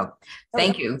 there we go.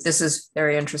 Thank you. This is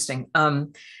very interesting. Are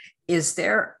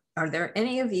there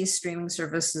any of these streaming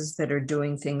services that are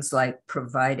doing things like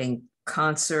providing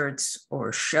concerts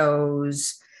or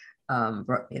shows,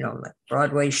 like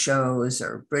Broadway shows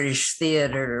or British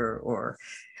theater or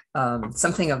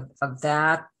something of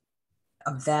that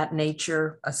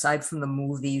nature, aside from the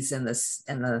movies and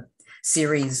the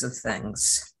series of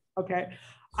things? Okay,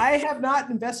 I have not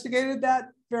investigated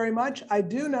that very much. I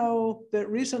do know that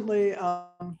recently,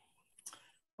 what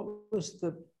was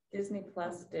the Disney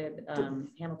Plus did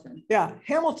Hamilton. Yeah,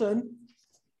 Hamilton.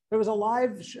 There was a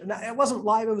live, it wasn't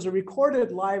live, it was a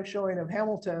recorded live showing of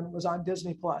Hamilton, was on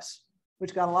Disney Plus,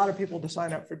 which got a lot of people to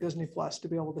sign up for Disney Plus to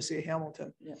be able to see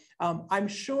Hamilton. Yeah. I'm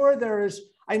sure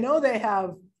I know they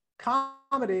have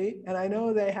comedy, and I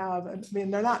know they have, I mean,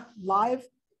 they're not live,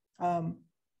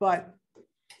 but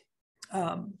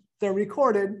they're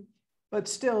recorded, but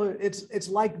still it's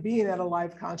like being at a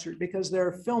live concert because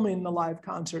they're filming the live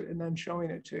concert and then showing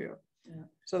it to you. Yeah.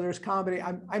 So there's comedy.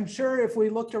 I'm sure if we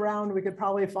looked around, we could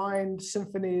probably find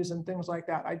symphonies and things like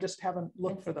that. I just haven't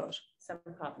looked for those. Some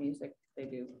pop music they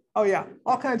do. Oh yeah,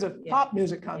 all kinds of pop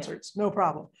music concerts, no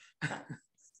problem.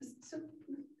 So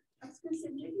I was going to say,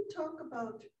 maybe talk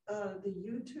about the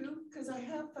YouTube, because I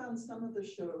have found some of the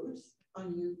shows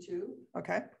on YouTube.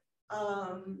 Okay.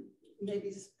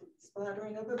 Maybe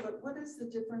splattering of it, but what is the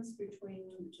difference between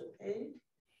the paid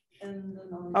and the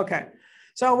non? Okay,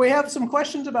 so we have some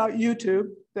questions about YouTube.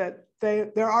 That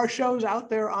there are shows out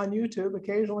there on YouTube.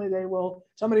 Occasionally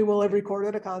somebody will have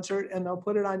recorded a concert and they'll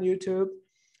put it on YouTube.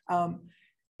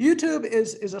 YouTube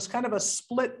is a kind of a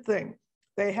split thing.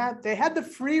 They had the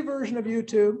free version of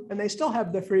YouTube, and they still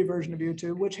have the free version of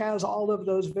YouTube, which has all of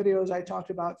those videos I talked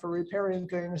about for repairing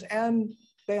things, and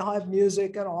they'll have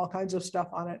music and all kinds of stuff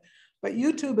on it. But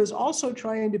YouTube is also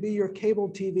trying to be your cable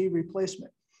TV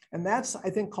replacement. And that's,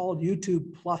 I think, called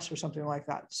YouTube Plus or something like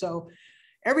that. So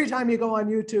every time you go on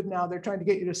YouTube now, they're trying to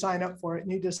get you to sign up for it,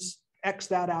 and you just X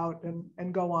that out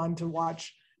and go on to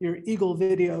watch your Eagle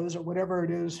videos or whatever it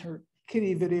is, or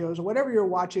kiddie videos, or whatever you're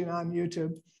watching on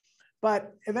YouTube.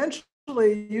 But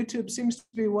eventually, YouTube seems to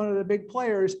be one of the big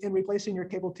players in replacing your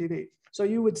cable TV. So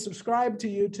you would subscribe to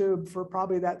YouTube for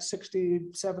probably that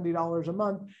 $60, $70 a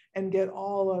month and get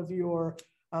all of your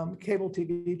cable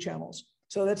TV channels.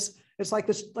 So it's like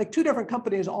this, like two different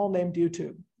companies all named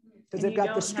YouTube, because they've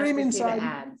got the streaming side. The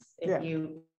ads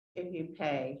if you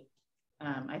pay.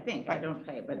 I think I don't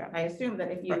pay, but I assume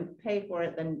that if you pay for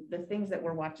it, then the things that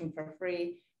we're watching for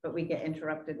free, but we get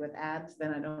interrupted with ads,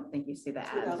 then I don't think you see the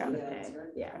ads.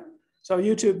 Yeah. So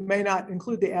YouTube may not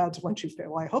include the ads once you pay.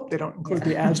 Well, I hope they don't include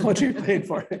the ads once you paid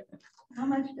for it. How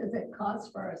much does it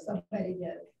cost for somebody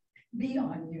to be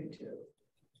on YouTube?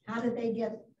 How do they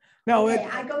get? No, okay,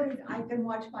 I can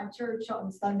watch my church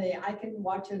on Sunday. I can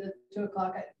watch it at 2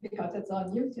 o'clock because it's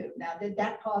on YouTube. Now, did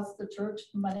that cost the church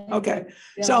money? Okay,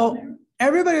 so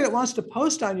everybody that wants to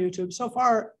post on YouTube, so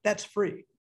far, that's free.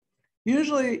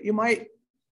 Usually you might,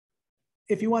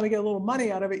 if you want to get a little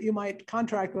money out of it, you might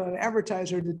contract with an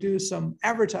advertiser to do some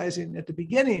advertising at the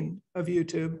beginning of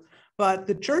YouTube. But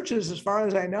the churches, as far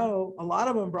as I know, a lot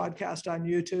of them broadcast on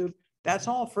YouTube. That's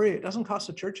all free. It doesn't cost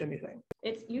the church anything.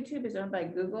 YouTube is owned by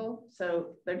Google,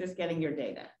 so they're just getting your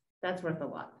data. That's worth a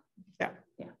lot. Yeah.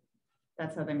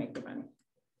 That's how they make their money.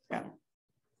 Yeah.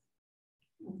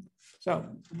 So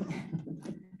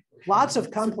lots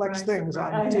of complex things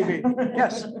on TV.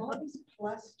 Yes. All these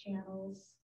plus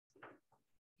channels,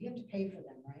 you have to pay for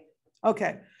them, right?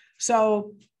 Okay,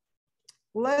 so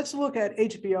let's look at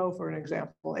HBO for an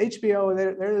example. HBO,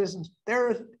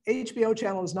 their HBO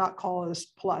channel is not called as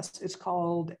Plus, it's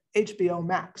called HBO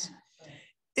Max.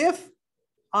 If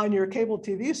on your cable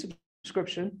TV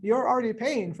subscription, you're already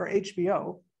paying for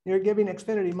HBO, you're giving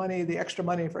Xfinity money, the extra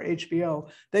money for HBO,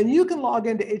 then you can log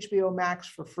into HBO Max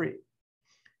for free.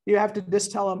 You have to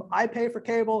just tell them, I pay for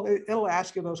cable. It'll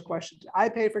ask you those questions. I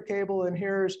pay for cable, and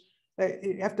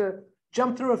you have to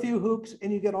jump through a few hoops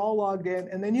and you get all logged in,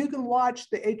 and then you can watch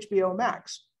the HBO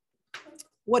Max.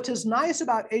 What is nice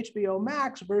about HBO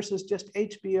Max versus just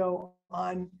HBO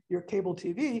on your cable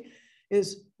TV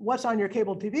is what's on your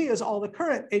cable TV is all the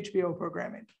current HBO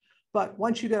programming. But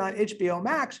once you get on HBO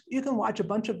Max, you can watch a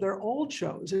bunch of their old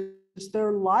shows. It's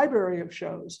their library of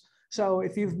shows. So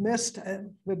if you've missed,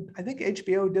 I think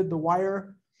HBO did The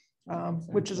Wire,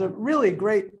 which is a really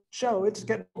great show. It's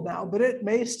getting old now, but it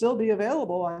may still be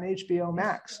available on HBO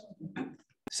Max.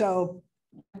 So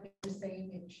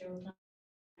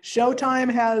Showtime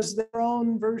has their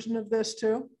own version of this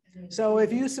too. So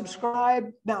if you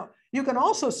subscribe, now you can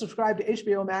also subscribe to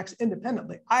HBO Max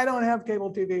independently. I don't have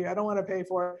cable TV. I don't want to pay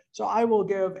for it. So I will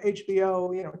give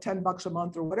HBO, $10 a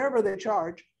month or whatever they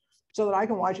charge so that I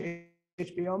can watch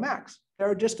HBO Max.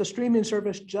 They're just a streaming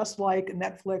service just like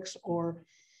Netflix or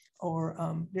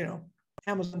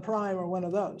Amazon Prime or one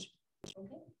of those.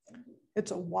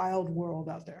 It's a wild world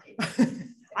out there.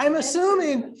 I'm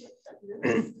assuming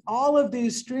all of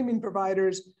these streaming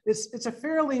providers, it's a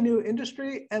fairly new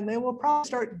industry, and they will probably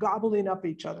start gobbling up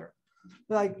each other.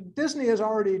 Like Disney is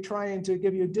already trying to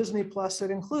give you Disney Plus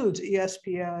that includes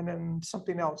ESPN and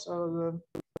something else.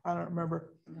 I don't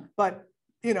remember, but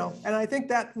and I think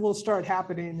that will start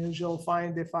happening. As you'll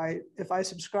find, if I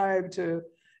subscribe to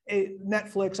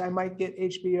Netflix, I might get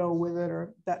HBO with it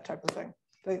or that type of thing.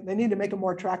 They need to make it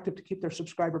more attractive to keep their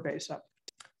subscriber base up.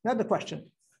 Another question.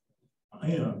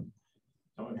 I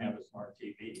don't have a smart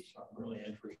TV, so I'm really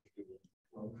interested in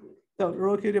Roku. The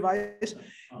Roku device.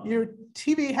 Your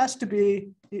TV has to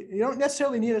be, you don't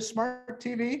necessarily need a smart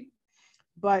TV,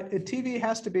 but a TV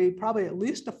has to be probably at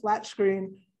least a flat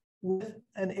screen with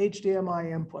an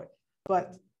HDMI input.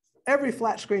 But every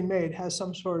flat screen made has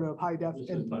some sort of high def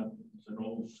input. It's an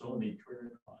old Sony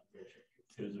Trinitron,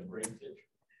 which is a great picture.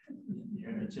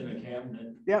 And it's in a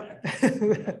cabinet. Yep.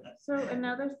 So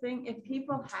another thing, if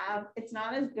people have, it's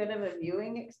not as good of a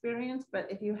viewing experience, but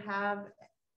if you have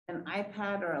an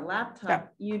iPad or a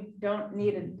laptop, you don't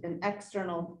need an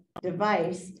external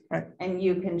device, and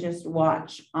you can just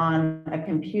watch on a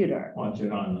computer. Watch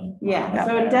it on the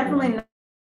so it definitely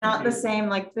not the same.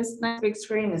 Like this nice big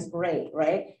screen is great,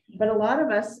 right? But a lot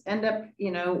of us end up,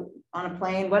 on a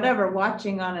plane, whatever,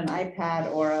 watching on an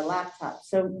iPad or a laptop.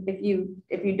 So if you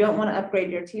don't want to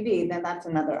upgrade your TV, then that's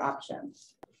another option.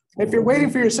 If you're waiting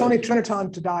for your Sony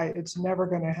Trinitron to die, it's never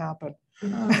going to happen.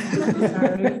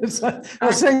 Those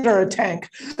things are a tank.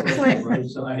 Right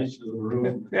size to the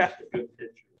room. Yeah.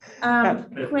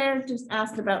 Claire just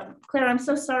asked about, Claire, I'm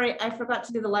so sorry, I forgot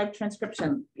to do the live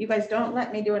transcription. You guys don't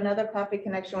let me do another copy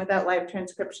connection without live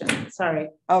transcription. Sorry.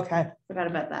 Okay. Forgot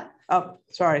about that. Oh,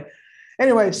 sorry.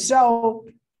 Anyway, so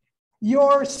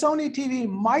your Sony TV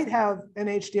might have an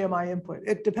HDMI input.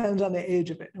 It depends on the age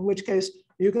of it, in which case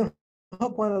you can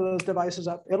hook one of those devices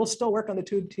up. It'll still work on the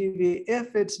tube TV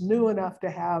if it's new enough to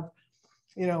have,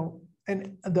 you know,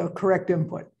 the correct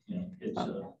input. Yeah, it's,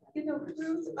 you know,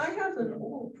 Ruth, I have an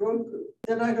old Roku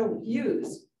that I don't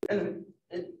use, and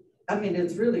I mean,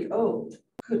 it's really old.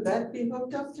 Could that be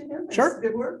hooked up to him? Sure.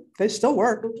 It work? They still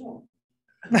work.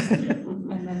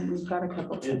 And then we've got a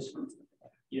couple. it's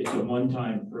a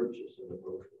one-time purchase of the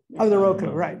Roku. Of the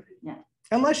Roku, right. Yeah.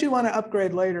 Unless you want to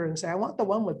upgrade later and say, I want the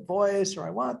one with voice, or I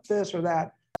want this or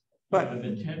that. But I've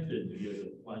been tempted to get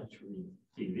a flat screen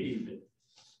TV, but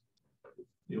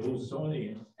the old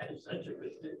Sony has such a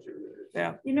good picture.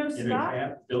 Yeah. You know, And a Scott,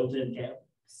 cap, built-in cap.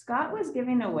 Scott was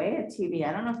giving away a TV.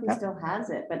 I don't know if he Yep. still has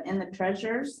it, but in the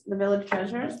treasures, the village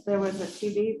treasures, there was a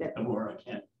TV that, The more I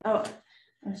can. oh,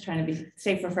 I was trying to be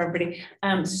safer for everybody.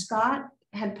 Scott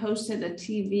had posted a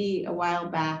TV a while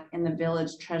back in the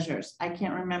village treasures. I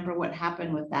can't remember what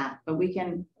happened with that, but we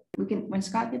can, when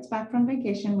Scott gets back from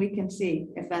vacation, we can see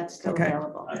if that's still Okay.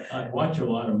 available. I watch a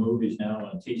lot of movies now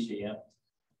on TCM,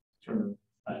 turn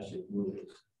classic movies.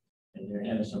 And there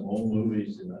have some old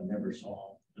movies that I never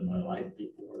saw in my life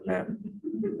before. Yeah.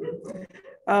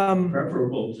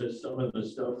 Preferable to some of the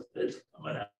stuff that's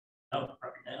coming out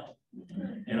right now.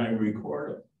 And I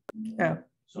record them. Yeah.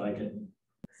 So I can,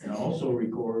 and also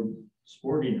record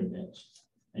sporting events.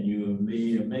 And you would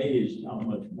be amazed how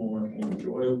much more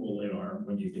enjoyable they are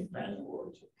when you can fast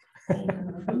forward.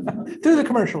 through the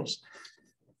commercials.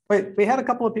 Wait, we had a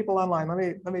couple of people online.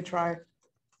 Let me try.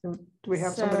 Do we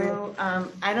have somebody? So,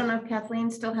 I don't know if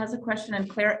Kathleen still has a question, and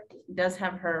Claire does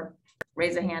have her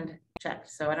raise a hand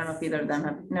checked. So I don't know if either of them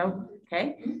have, no,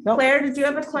 okay. Nope. Claire, did you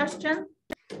have a question?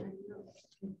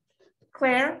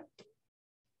 Claire?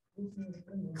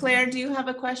 Claire, do you have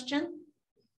a question?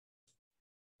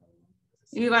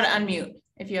 You got to unmute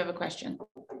if you have a question.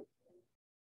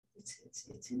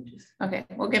 Okay,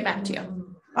 we'll get back to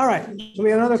you. All right, so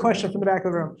we have another question from the back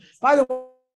of the room. By the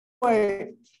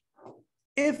way,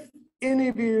 if any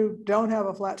of you don't have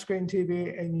a flat screen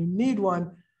TV and you need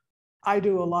one, I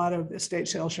do a lot of estate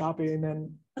sale shopping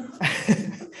and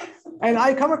and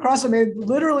I come across them, and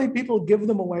literally people give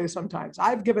them away sometimes.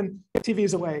 I've given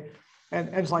TVs away, and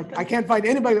it's like, I can't find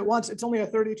anybody that wants, it's only a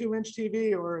 32-inch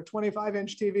TV or a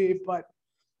 25-inch TV, but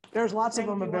there's lots of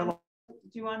them available. Do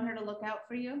you want her to look out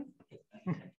for you?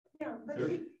 Yeah, but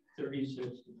 36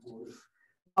 to 40.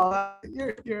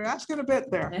 You're asking a bit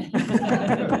there. you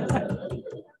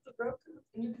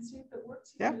can see if it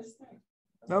works. Yeah.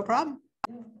 No problem.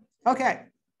 Okay.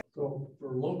 So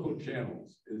for local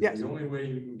channels, Yes. the only way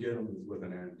you can get them is with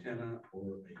an antenna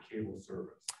or a cable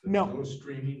service. There's No. no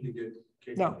streaming to get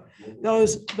cable. No. Local-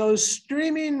 Those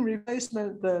streaming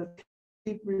replacements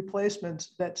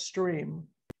that stream,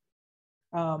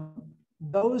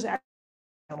 those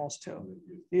channels too.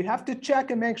 You have to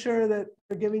check and make sure that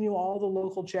they're giving you all the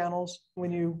local channels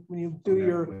when you do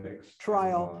your Netflix,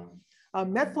 trial.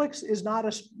 Amazon. Netflix is not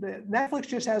Netflix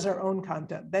just has their own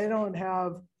content. They don't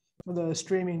have the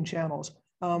streaming channels.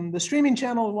 The streaming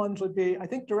channel ones would be, I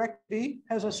think DirecTV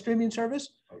has a streaming service.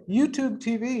 YouTube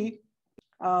TV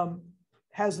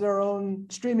has their own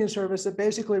streaming service that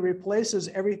basically replaces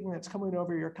everything that's coming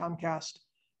over your Comcast.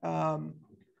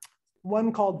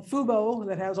 One called Fubo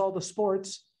that has all the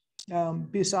sports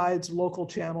besides local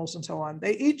channels and so on.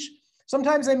 They each,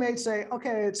 sometimes they may say,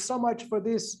 okay, it's so much for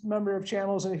this number of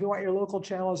channels, and if you want your local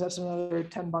channels, that's another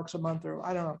 $10 a month, or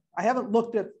I don't know. I haven't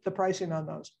looked at the pricing on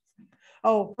those.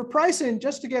 Oh, for pricing,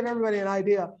 just to give everybody an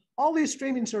idea, all these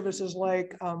streaming services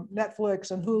like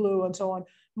Netflix and Hulu and so on,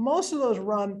 most of those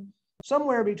run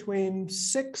somewhere between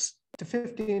 $6 to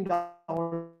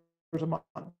 $15 a month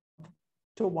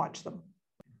to watch them.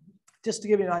 Just to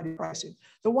give you an idea of pricing.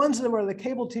 The ones that were the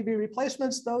cable TV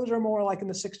replacements, those are more like in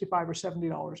the $65 or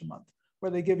 $70 a month,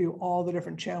 where they give you all the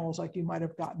different channels like you might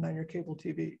have gotten on your cable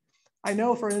TV. I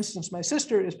know, for instance, my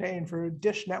sister is paying for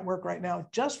Dish Network right now,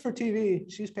 just for TV,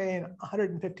 she's paying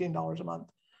 $115 a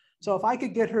month. So if I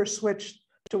could get her switched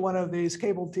to one of these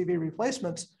cable TV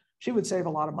replacements, she would save a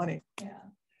lot of money. Yeah.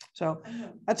 So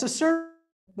that's a service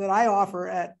that I offer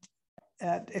at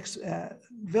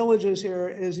villages here.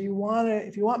 Is if you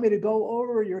want me to go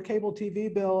over your cable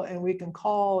TV bill and we can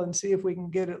call and see if we can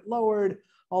get it lowered,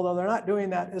 although they're not doing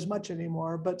that as much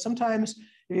anymore. But sometimes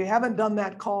if you haven't done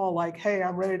that call, like, hey,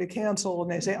 I'm ready to cancel,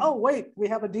 and they say, oh, wait, we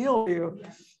have a deal for you.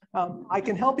 I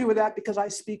can help you with that because I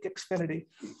speak Xfinity.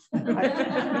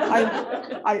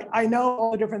 I know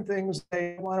all the different things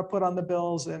they want to put on the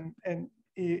bills and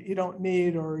you don't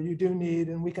need, or you do need,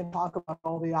 and we can talk about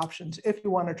all the options if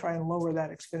you want to try and lower that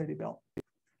Xfinity bill.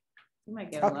 You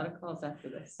might get a lot of calls after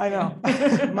this. I know.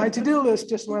 My to-do list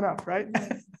just went up, right?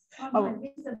 On my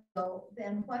visa bill,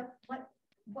 then what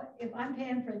what, if I'm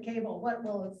paying for cable, what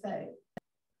will it say?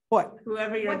 What?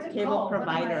 Whoever your What's it cable called?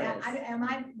 provider Am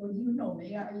is. well, you know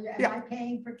me, am Yeah. I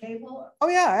paying for cable? Oh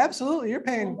yeah, absolutely. You're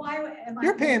Well, paying, why am I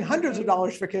you're paying for hundreds of cable?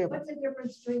 dollars for cable. What's the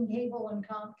difference between cable and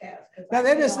Comcast? 'Cause Now, I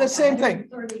that pay is the like same thing.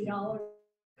 $130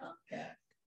 Comcast.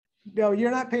 No,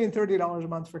 you're not paying $30 a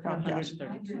month for Comcast.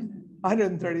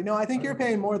 130. No, I think you're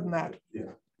paying more than that.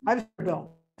 Yeah. I have a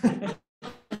bill.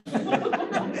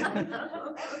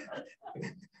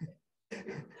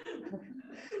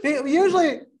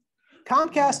 Usually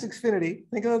Comcast, Xfinity,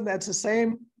 think of them, that's the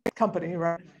same company,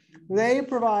 right? They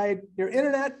provide your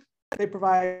internet, they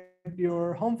provide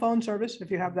your home phone service, if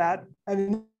you have that,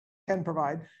 and can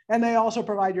provide, and they also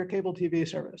provide your cable TV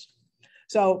service.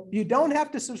 So you don't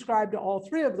have to subscribe to all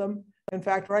three of them. In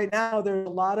fact, right now, there's a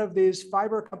lot of these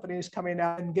fiber companies coming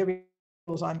out and giving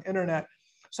deals on internet,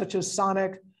 such as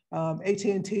Sonic,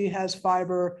 AT&T has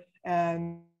fiber,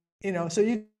 and so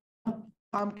you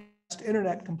Comcast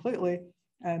internet completely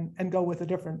and go with a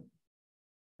different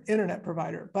internet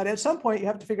provider. But at some point, you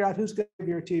have to figure out who's going to give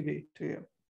your TV to you.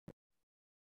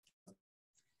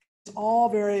 It's all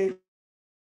very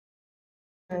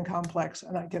complex,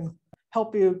 and I can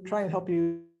help you, try and help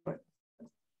you.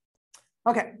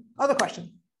 Okay, other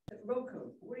question. The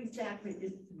Roku, what exactly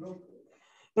is the Roku?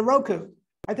 The Roku.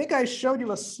 I think I showed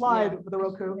you a slide of the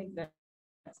Roku.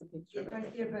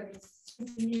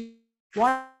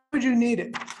 Why would you need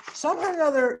it? Somehow or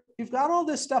another, you've got all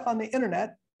this stuff on the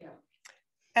internet,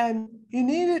 and you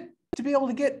need it to be able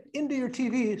to get into your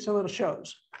TV so it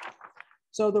shows.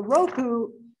 So the Roku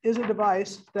is a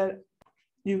device that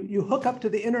you hook up to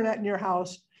the internet in your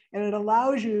house, and it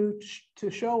allows you to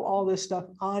show all this stuff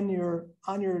on your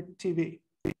TV.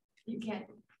 You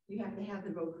have to have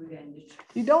the Roku then.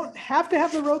 You don't have to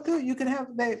have the Roku. You can have,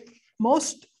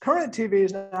 most current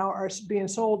TVs now are being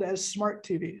sold as smart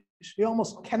TVs. You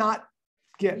almost cannot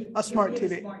get a smart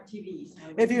TV.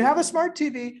 If you have a smart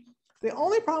TV, the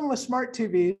only problem with smart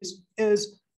TVs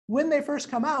is when they first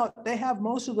come out, they have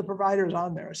most of the providers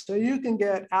on there. So you can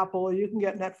get Apple, you can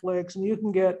get Netflix, and you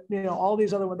can get all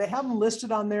these other ones. They have them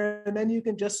listed on there, and then you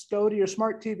can just go to your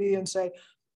smart TV and say,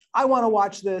 I want to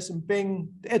watch this, and bing,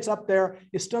 it's up there.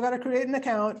 You still got to create an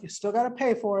account. You still got to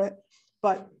pay for it,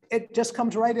 but it just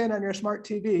comes right in on your smart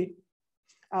TV.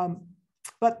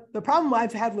 But the problem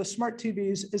I've had with smart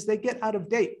TVs is they get out of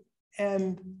date,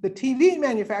 and the TV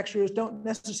manufacturers don't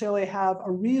necessarily have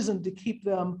a reason to keep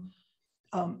them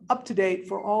up to date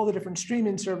for all the different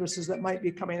streaming services that might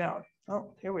be coming out.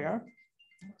 Oh, here we are.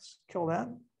 Let's kill that.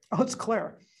 Oh, it's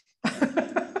Claire.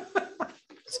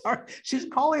 Sorry, she's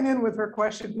calling in with her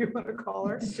question. You want to call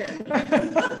her?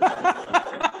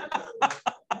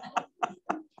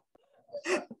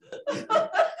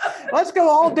 Let's go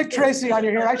all Dick Tracy on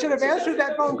you here. I should have answered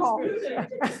that phone call.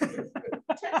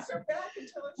 Text her back and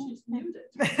tell her she's muted.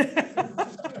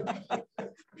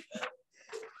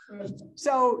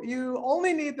 So you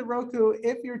only need the Roku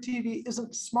if your TV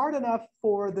isn't smart enough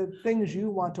for the things you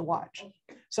want to watch.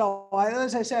 So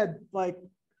as I said, like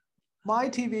my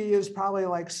TV is probably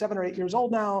like 7 or 8 years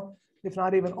old now, if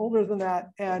not even older than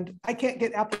that. And I can't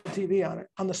get Apple TV on it,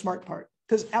 on the smart part,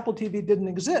 because Apple TV didn't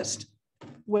exist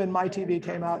when my TV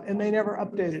came out, and they never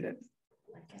updated it.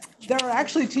 There are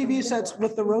actually TV sets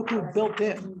with the Roku built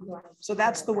in. So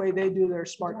that's the way they do their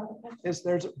smart, is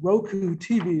there's Roku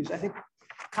TVs. I think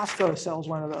Costco sells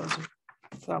one of those.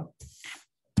 So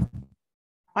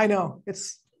I know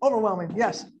it's overwhelming.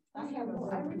 Yes.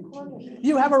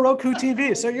 You have a Roku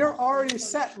TV, so you're already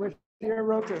set with your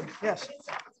Roku. Yes.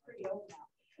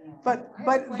 But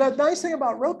the nice thing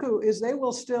about Roku is they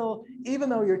will still, even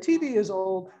though your TV is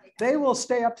old, they will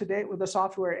stay up to date with the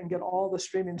software and get all the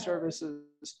streaming services.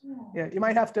 Yeah, you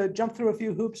might have to jump through a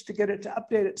few hoops to get it to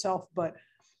update itself, but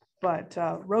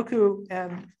Roku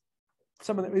and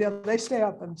some of the, they stay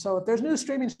up. And so if there's new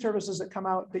streaming services that come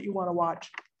out that you want to watch,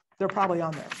 they're probably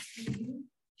on there. Do you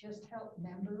just help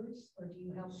members, or do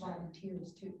you help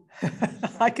volunteers too?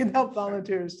 I can help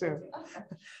volunteers too.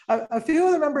 A few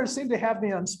of the members seem to have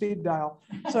me on speed dial.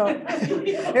 So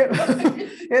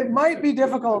it might be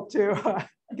difficult to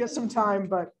get some time,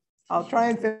 but I'll try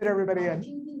and fit everybody in.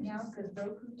 TV now, because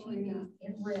Roku TV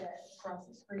in red across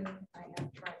the screen, I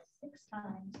have tried 6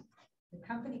 times. The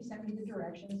company sent me the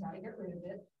directions how to get rid of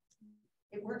it.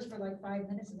 It works for like 5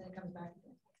 minutes and then it comes back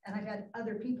again. And I've had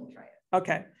other people try it.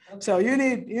 Okay. So you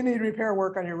need repair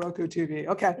work on your Roku TV.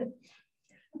 Okay.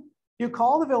 You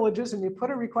call the villages and you put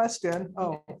a request in.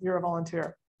 Oh, you're a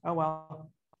volunteer. Oh,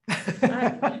 well.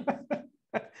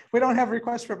 We don't have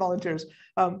requests for volunteers.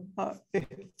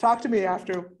 Talk to me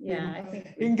after. Yeah, I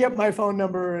think you can get my phone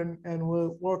number and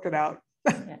we'll work it out.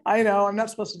 I know, I'm not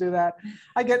supposed to do that.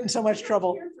 I get in so much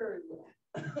trouble.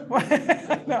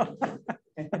 No.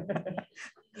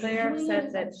 Claire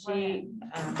said that she.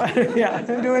 Yeah,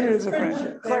 I'm doing it as a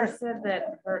friend. Claire said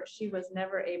that she was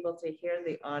never able to hear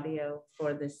the audio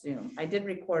for the Zoom. I did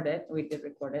record it. We did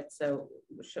record it. So,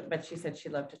 but she said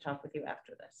she'd love to talk with you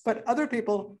after this. But other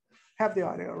people have the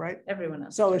audio, right? Everyone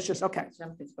else. So it's just, okay.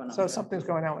 Something's going on. So something's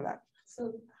going on with that.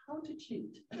 So how to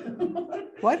cheat?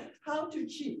 What? How to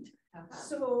cheat.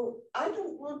 So I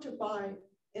don't want to buy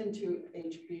into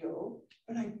HBO,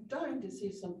 but I'm dying to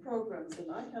see some programs, and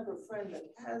I have a friend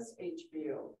that has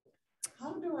HBO.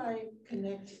 How do I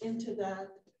connect into that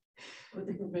with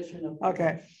the permission of?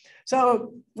 Okay,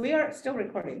 so we are still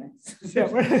recording this. Yeah,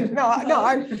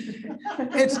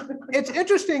 it's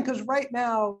interesting because right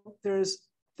now there's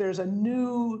a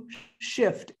new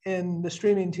shift in the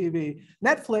streaming TV.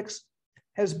 Netflix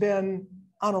has been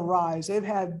on a rise.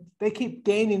 They keep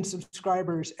gaining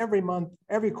subscribers every month,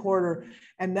 every quarter.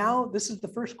 And now this is the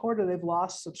first quarter they've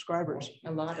lost subscribers.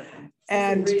 A lot of them.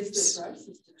 And they raised the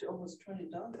prices to almost $20.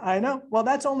 I know. Well,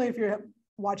 that's only if you're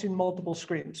watching multiple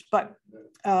screens. But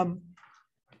one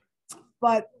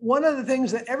of the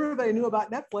things that everybody knew about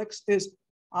Netflix is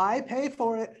I pay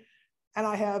for it and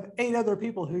I have 8 other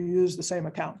people who use the same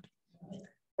account.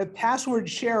 The password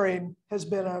sharing has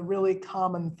been a really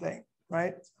common thing,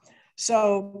 right?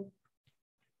 So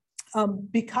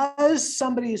because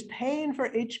somebody's paying for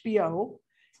HBO,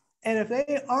 and if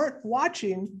they aren't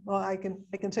watching, well, I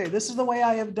can say this is the way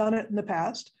I have done it in the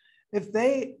past. If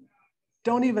they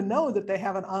don't even know that they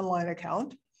have an online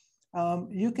account,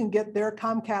 you can get their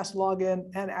Comcast login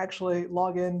and actually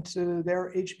log into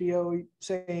their HBO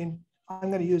saying, I'm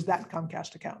going to use that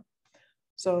Comcast account.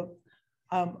 So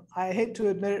I hate to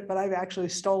admit it, but I've actually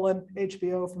stolen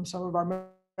HBO from some of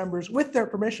our members with their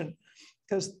permission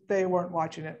because they weren't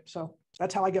watching it. So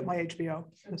that's how I get my HBO.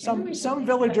 Some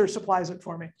villager supplies it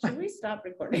for me. Should we stop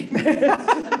recording? I don't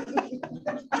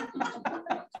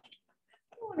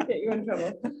want to get you in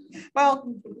trouble.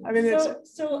 Well, I mean,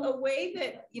 so a way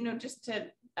that, just to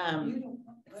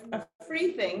a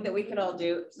free thing that we could all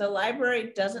do. The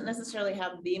library doesn't necessarily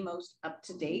have the most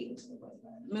up-to-date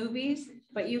movies,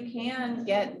 but you can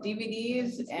get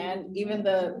DVDs and even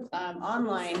the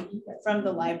online from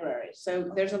the library.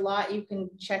 So there's a lot you can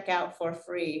check out for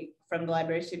free from the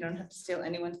library, so you don't have to steal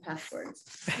anyone's passwords.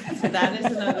 So that is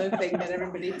another thing that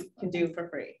everybody can do for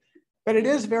free. But it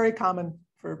is very common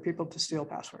for people to steal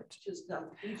passwords.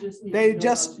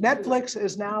 Netflix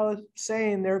is now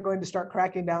saying they're going to start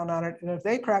cracking down on it. And if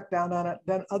they crack down on it,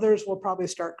 then others will probably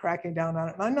start cracking down on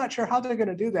it. And I'm not sure how they're going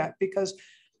to do that because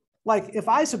like if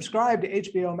I subscribe to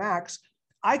HBO Max,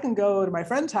 I can go to my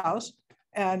friend's house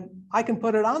and I can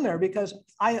put it on there because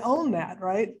I own that,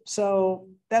 right? So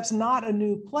that's not a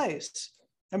new place.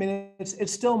 I mean,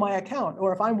 it's still my account.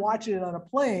 Or if I'm watching it on a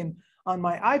plane on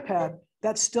my iPad,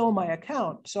 that's still my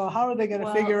account. So how are they going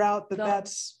to figure out that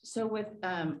that's? So with,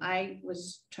 I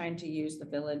was trying to use the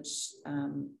Village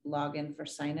login for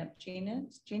Sign Up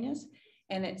Genius,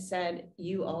 and it said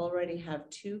you already have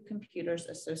 2 computers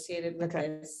associated with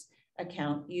this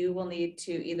account. You will need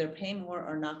to either pay more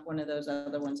or knock one of those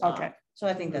other ones off. So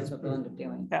I think that's what they'll end up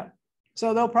doing. Yeah.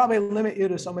 So they'll probably limit you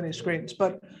to so many screens,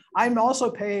 but I'm also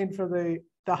paying for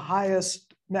the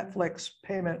highest Netflix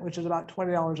payment, which is about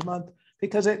 $20 a month,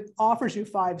 because it offers you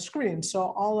 5 screens. So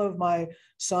all of my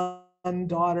son,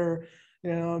 daughter,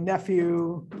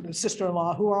 nephew,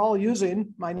 sister-in-law, who are all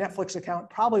using my Netflix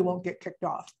account probably won't get kicked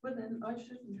off. But then I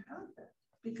shouldn't have that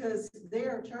because they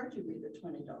are charging me the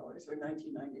 $20 or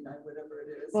 $19.99, whatever it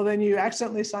is. Well, then you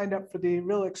accidentally signed up for the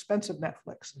real expensive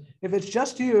Netflix. If it's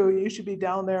just you, you should be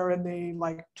down there in the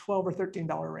like $12 or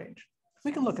 $13 range.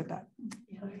 We can look at that.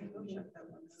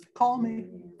 Call me.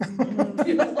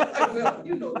 I will.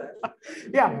 You know that.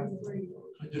 Yeah.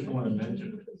 I just want to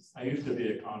mention, I used to be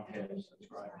a Comcast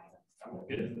subscriber. I won't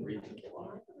get into the reasons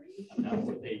why. I'm now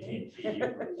with AT&T.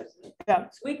 Yeah.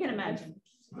 We can imagine.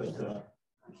 But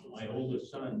my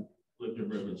oldest son lived in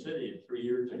River City and 3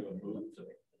 years ago moved to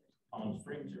Palm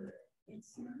Springs area.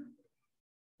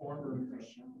 Former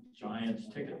Giants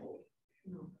ticket holder.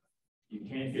 You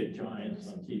can't get Giants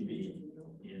on TV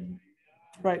in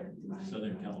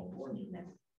Southern California,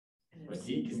 but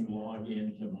he can log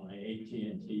into my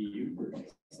AT&T U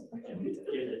and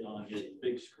get it on his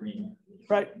big screen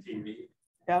TV.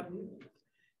 Yeah.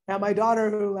 Now my daughter,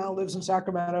 who now lives in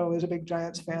Sacramento, is a big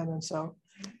Giants fan, and so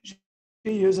she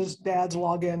uses Dad's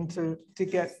login to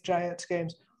get Giants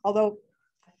games. Although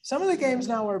some of the games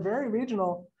now are very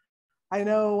regional. I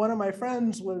know one of my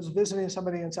friends was visiting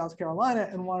somebody in South Carolina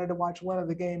and wanted to watch one of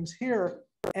the games here,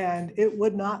 and it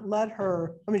would not let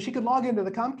her. I mean, she could log into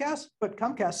the Comcast, but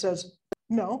Comcast says,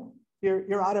 no,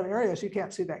 you're out of area, so you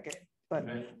can't see that game. But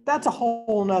that's a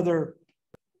whole nother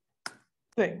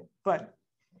thing. But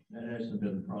that hasn't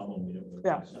been the problem yet with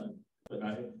yeah. my son. But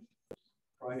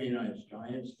Friday night's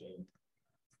Giants game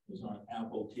is on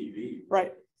Apple TV.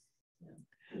 Right.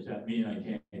 Does that mean I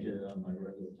can't get it on my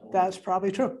regular television? That's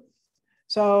probably true.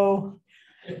 So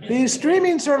these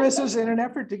streaming services, in an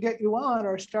effort to get you on,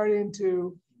 are starting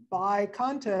to buy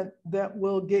content that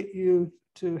will get you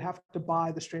to have to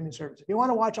buy the streaming service. If you want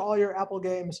to watch all your Apple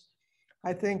games,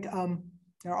 I think,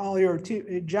 or all your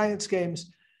Giants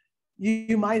games,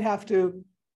 you might have to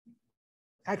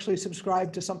actually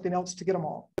subscribe to something else to get them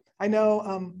all. I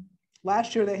know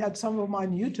last year they had some of them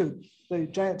on YouTube. The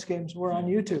Giants games were on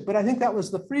YouTube, but I think that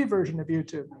was the free version of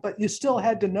YouTube. But you still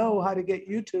had to know how to get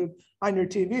YouTube on your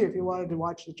TV if you wanted to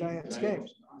watch the Giants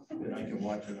games. I can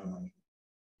watch it on my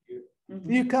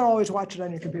computer. You can always watch it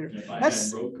on your computer. If I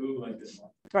That's had Roku, I could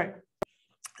watch. right.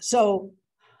 So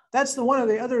that's one of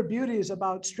the other beauties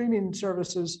about streaming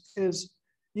services is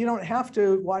you don't have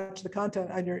to watch the content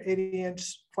on your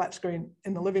 80-inch flat screen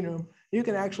in the living room. You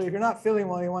can actually, if you're not feeling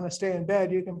well, you want to stay in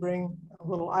bed, you can bring a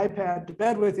little iPad to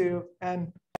bed with you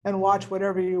and watch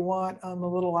whatever you want on the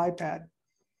little iPad.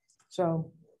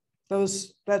 So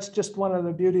that's just one of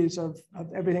the beauties of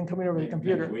everything coming over the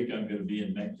computer. Next week I'm going to be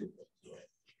in Mexico, so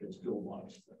I can still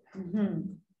watch that.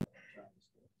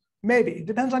 Maybe, it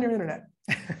depends on your internet.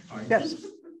 Yes.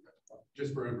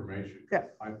 Just for information. Yeah.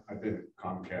 I've been a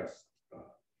Comcast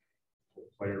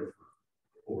player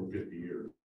for over 50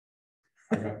 years.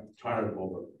 I got tired of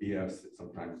all the BS that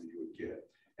sometimes you would get.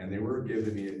 And they were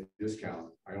giving me a discount.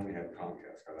 I only had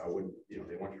Comcast because I wouldn't,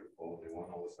 they want your phone, they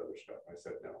want all this other stuff. I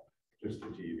said, no, just the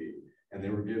TV. And they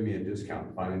were giving me a discount.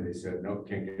 And finally, they said, no,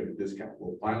 can't get a discount.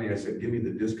 Well, finally, I said, give me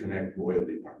the disconnect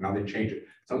loyalty part. Now they change it.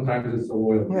 Sometimes it's the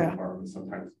loyalty department,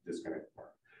 sometimes it's the disconnect part.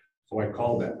 So I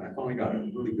called that, and I finally got a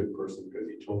really good person because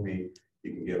he told me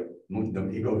you can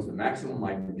get, he goes, the maximum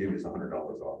I can give is $100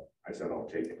 off. I said, I'll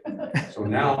take it. So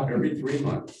now every 3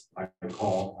 months I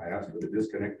call, I ask for the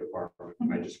disconnect department,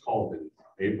 and I just called in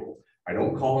April. I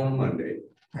don't call on a Monday.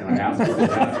 And I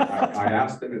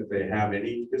ask them if they have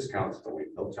any discounts going.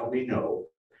 They'll tell me no.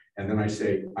 And then I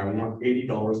say, I want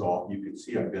 $80 off. You can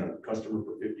see I've been a customer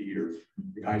for 50 years.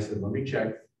 The guy said, let me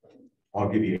check. I'll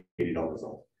give you $80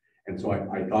 off. And so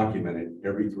I document it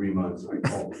every 3 months. I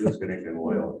call disconnect and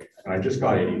oil, and I just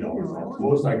got $80 off.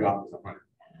 Most I got was $100.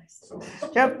 So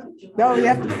yep. No,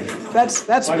 yeah. That's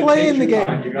playing the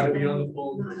game. You got to be on the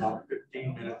phone for about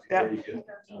 15 minutes before you get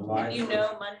live. You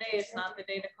know, Monday is not the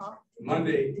day to call.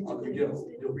 Monday,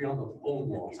 you'll be on the phone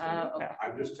long. Okay.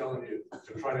 I'm just telling you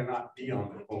to try to not be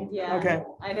on the phone. Yeah. Okay.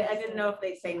 I didn't know if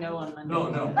they say no on Monday.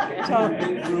 No.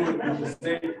 Been through the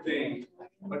same thing,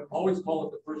 but always call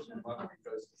it the first of the month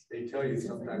because they tell you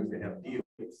sometimes they have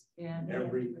deals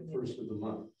every first of the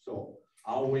month. So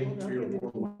I'll wait 3 or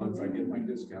 4 months. I get my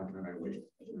discount, and then I wait.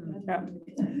 Yeah.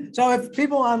 So if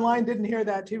people online didn't hear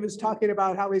that, he was talking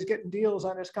about how he's getting deals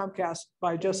on his Comcast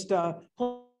by just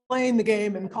playing the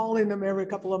game and calling them every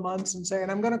couple of months and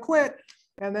saying, I'm going to quit.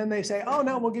 And then they say, oh,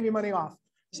 no, we'll give you money off.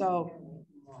 So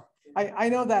I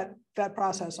know that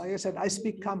process. Like I said, I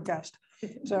speak Comcast.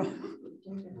 So.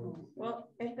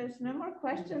 Well, if there's no more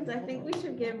questions, I think we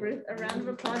should give Ruth a round of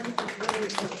applause. This is really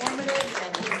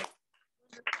informative.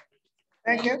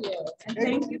 And Thank you. And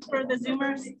thank you for the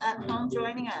Zoomers at home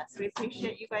joining us. We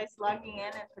appreciate you guys logging in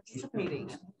and participating.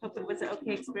 Hope it was an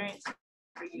okay experience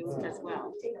for you as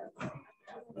well.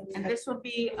 And this will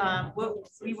be,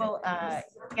 we will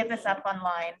get this up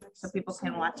online so people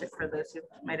can watch it for those who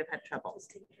might have had trouble.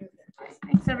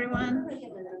 Thanks, everyone.